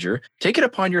a manager, take it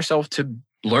upon yourself to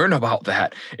learn about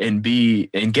that and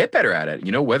get better at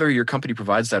it. Whether your company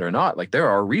provides that or not, like there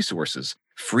are resources,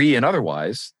 free and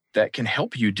otherwise, that can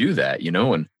help you do that,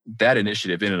 and that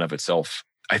initiative in and of itself,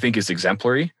 I think is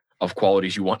exemplary of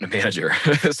qualities you want in a manager.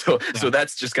 So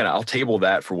that's just kind of, I'll table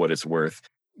that for what it's worth.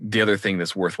 The other thing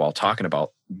that's worthwhile talking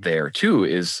about there too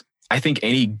is I think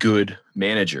any good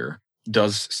manager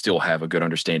does still have a good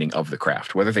understanding of the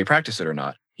craft, whether they practice it or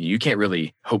not. You can't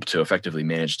really hope to effectively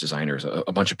manage designers,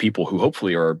 a bunch of people who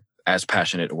hopefully are as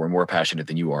passionate or more passionate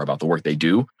than you are about the work they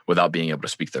do without being able to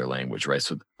speak their language, right?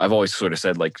 So I've always sort of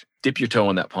said, like, dip your toe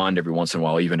in that pond every once in a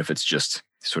while, even if it's just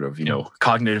sort of,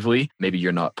 cognitively, maybe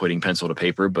you're not putting pencil to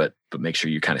paper, but make sure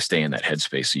you kind of stay in that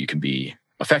headspace so you can be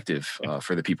effective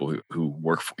for the people who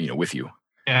work, with you.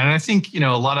 Yeah, and I think, a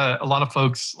lot of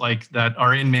folks like that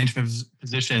are in management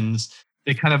positions,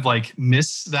 they kind of like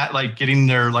miss that, like getting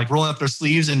their, like rolling up their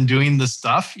sleeves and doing the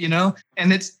stuff,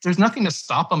 and there's nothing to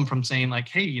stop them from saying like,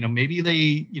 hey, maybe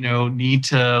they, need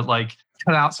to like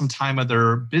cut out some time of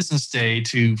their business day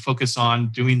to focus on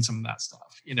doing some of that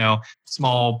stuff,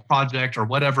 small project or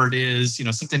whatever it is,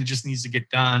 something that just needs to get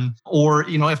done. Or,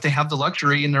 if they have the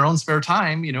luxury in their own spare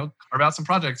time, carve out some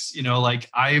projects, like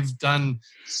I've done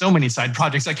so many side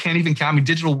projects. I can't even count. I mean,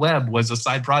 digital web was a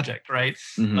side project, right?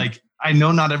 Mm-hmm. Like, I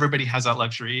know not everybody has that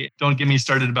luxury. Don't get me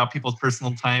started about people's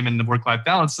personal time and the work-life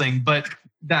balance thing. But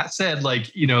that said,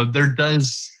 like, there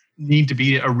does need to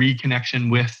be a reconnection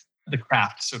with the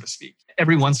craft, so to speak,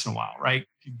 every once in a while, right?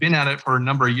 If you've been at it for a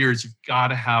number of years, you've got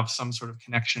to have some sort of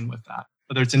connection with that.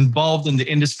 whether it's involved in the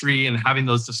industry and having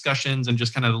those discussions and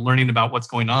just kind of learning about what's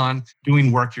going on, doing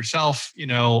work yourself,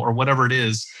 or whatever it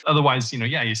is. Otherwise,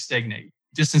 you stagnate.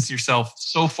 Distance yourself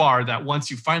so far that once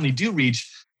you finally do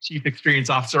reach chief experience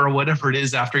officer or whatever it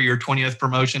is after your 20th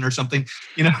promotion or something,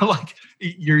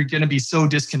 you're going to be so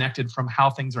disconnected from how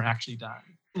things are actually done.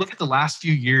 Look at the last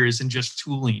few years and just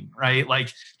tooling, right?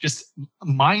 Like just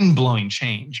mind-blowing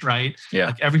change, right? Yeah.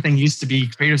 Like everything used to be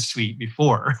Creative Suite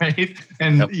before, right?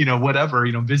 And, whatever,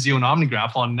 Visio and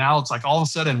OmniGraph. And now it's like all of a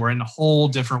sudden we're in a whole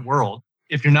different world.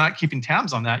 If you're not keeping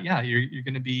tabs on that, you're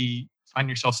going to find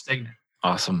yourself stagnant.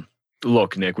 Awesome.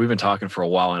 Look, Nick, we've been talking for a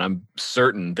while, and I'm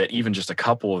certain that even just a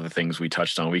couple of the things we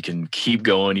touched on, we can keep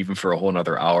going even for a whole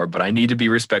another hour, but I need to be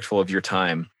respectful of your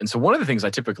time. And so one of the things I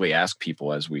typically ask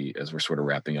people as we're sort of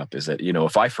wrapping up is that,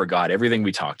 if I forgot everything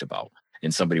we talked about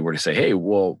and somebody were to say, hey,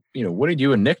 well, what did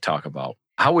you and Nick talk about?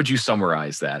 How would you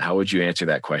summarize that? How would you answer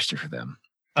that question for them?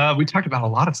 We talked about a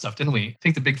lot of stuff, didn't we? I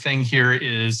think the big thing here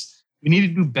is we need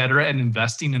to do better at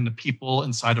investing in the people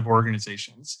inside of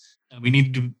organizations. We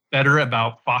need to do better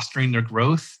about fostering their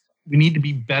growth. We need to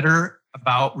be better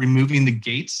about removing the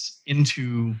gates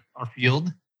into our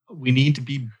field. We need to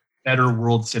be better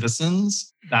world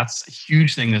citizens. That's a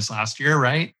huge thing this last year,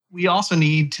 right? We also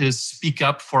need to speak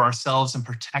up for ourselves and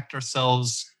protect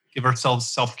ourselves, give ourselves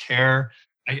self-care.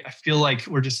 I feel like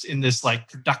we're just in this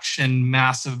production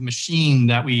massive machine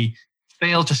that we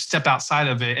fail to step outside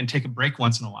of it and take a break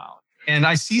once in a while. And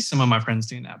I see some of my friends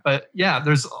doing that. But yeah,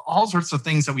 there's all sorts of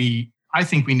things that I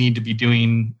think we need to be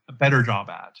doing a better job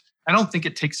at. I don't think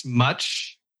it takes as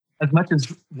much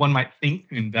as one might think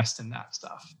to invest in that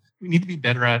stuff. We need to be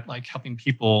better at helping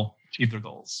people achieve their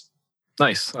goals.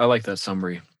 Nice. I like that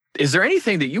summary. Is there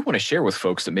anything that you want to share with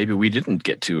folks that maybe we didn't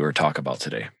get to or talk about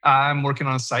today? I'm working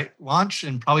on a site launch,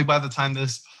 and probably by the time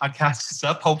this podcast is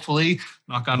up, hopefully,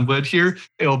 knock on wood here,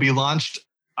 it will be launched.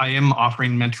 I am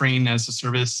offering mentoring as a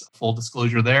service, full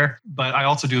disclosure there. But I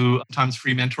also do sometimes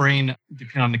free mentoring,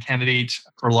 depending on the candidate,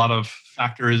 for a lot of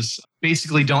factors.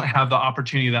 Basically don't have the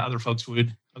opportunity that other folks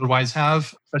would otherwise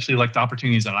have, especially the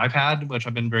opportunities that I've had, which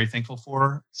I've been very thankful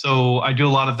for. So I do a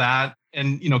lot of that.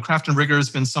 And, Craft and Rigor has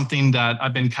been something that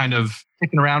I've been kind of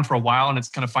kicking around for a while, and it's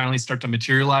kind of finally start to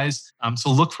materialize.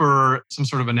 So look for some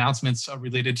sort of announcements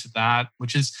related to that,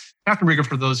 which is Craft and Rigor,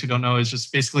 for those who don't know, is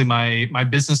just basically my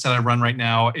business that I run right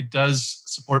now. It does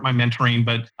support my mentoring,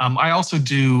 but I also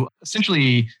do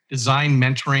essentially design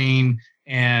mentoring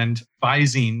and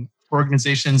advising for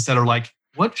organizations that are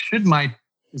what should my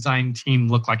design team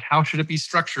look like? How should it be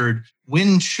structured?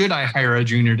 When should I hire a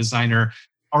junior designer?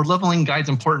 Are leveling guides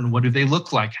important? What do they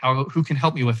look like? Who can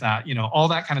help me with that? All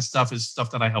that kind of stuff is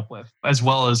stuff that I help with, as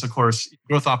well as, of course,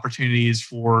 growth opportunities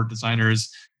for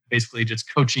designers, basically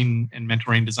just coaching and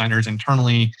mentoring designers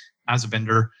internally as a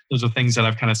vendor. Those are things that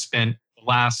I've kind of spent the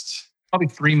last probably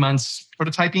 3 months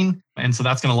prototyping. And so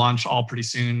that's going to launch all pretty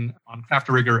soon on Craft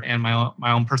and Rigor and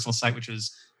my own personal site, which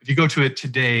is, if you go to it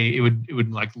today, it would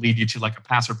lead you to a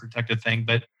password protected thing,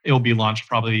 but it will be launched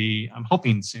probably, I'm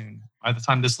hoping soon by the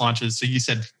time this launches. So you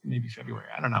said maybe February,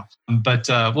 I don't know, but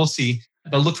we'll see.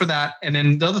 But look for that. And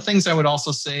then the other things I would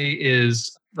also say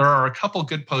is there are a couple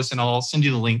good posts, and I'll send you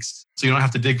the links so you don't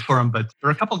have to dig for them, but there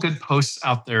are a couple good posts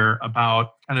out there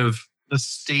about kind of the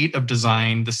state of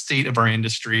design, the state of our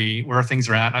industry, where things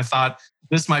are at. And I thought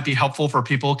this might be helpful for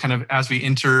people kind of as we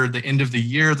enter the end of the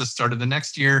year, the start of the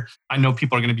next year. I know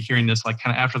people are going to be hearing this kind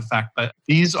of after the fact, but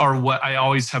these are what I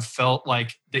always have felt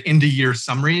like the end of year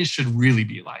summaries should really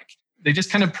be like. They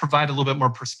just kind of provide a little bit more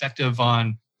perspective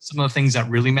on some of the things that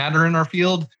really matter in our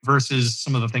field versus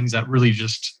some of the things that really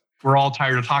just we're all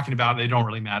tired of talking about. They don't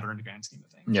really matter in the grand scheme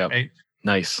of things. Yeah. Right?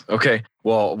 Nice. Okay.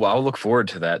 Well, I'll look forward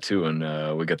to that too,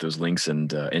 and we get those links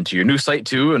and into your new site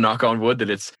too. And knock on wood that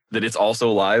it's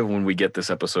also live when we get this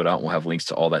episode out. We'll have links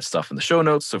to all that stuff in the show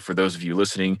notes. So for those of you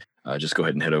listening, just go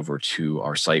ahead and head over to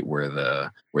our site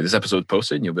where this episode is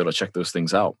posted, and you'll be able to check those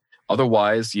things out.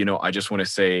 Otherwise, I just want to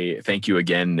say thank you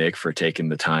again, Nick, for taking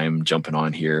the time, jumping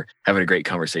on here, having a great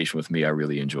conversation with me. I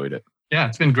really enjoyed it. Yeah,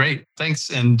 it's been great. Thanks.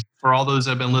 And for all those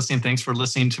that have been listening, thanks for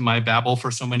listening to my babble for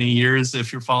so many years.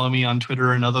 If you're following me on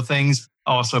Twitter and other things,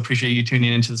 I also appreciate you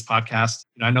tuning into this podcast.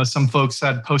 I know some folks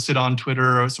had posted on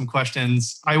Twitter some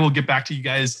questions. I will get back to you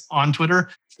guys on Twitter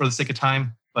for the sake of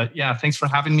time. But yeah, thanks for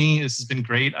having me. This has been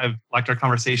great. I've liked our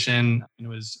conversation. It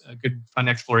was a good, fun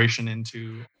exploration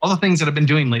into all the things that I've been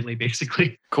doing lately,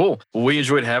 basically. Cool. Well, we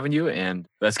enjoyed having you, and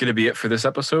that's going to be it for this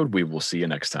episode. We will see you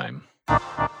next time.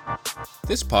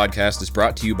 This podcast is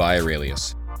brought to you by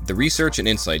Aurelius, the research and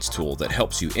insights tool that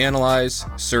helps you analyze,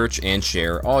 search, and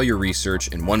share all your research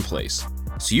in one place,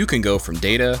 so you can go from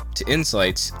data to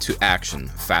insights to action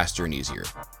faster and easier.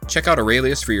 Check out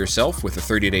Aurelius for yourself with a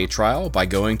 30-day trial by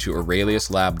going to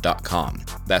aureliuslab.com.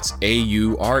 That's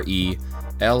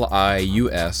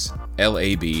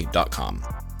AURELIUSLAB.com.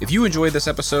 If you enjoyed this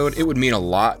episode, it would mean a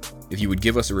lot if you would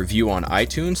give us a review on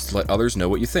iTunes to let others know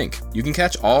what you think. You can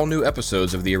catch all new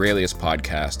episodes of the Aurelius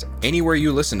podcast anywhere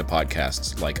you listen to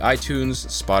podcasts, like iTunes,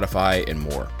 Spotify, and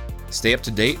more. Stay up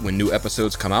to date when new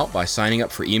episodes come out by signing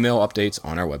up for email updates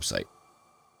on our website.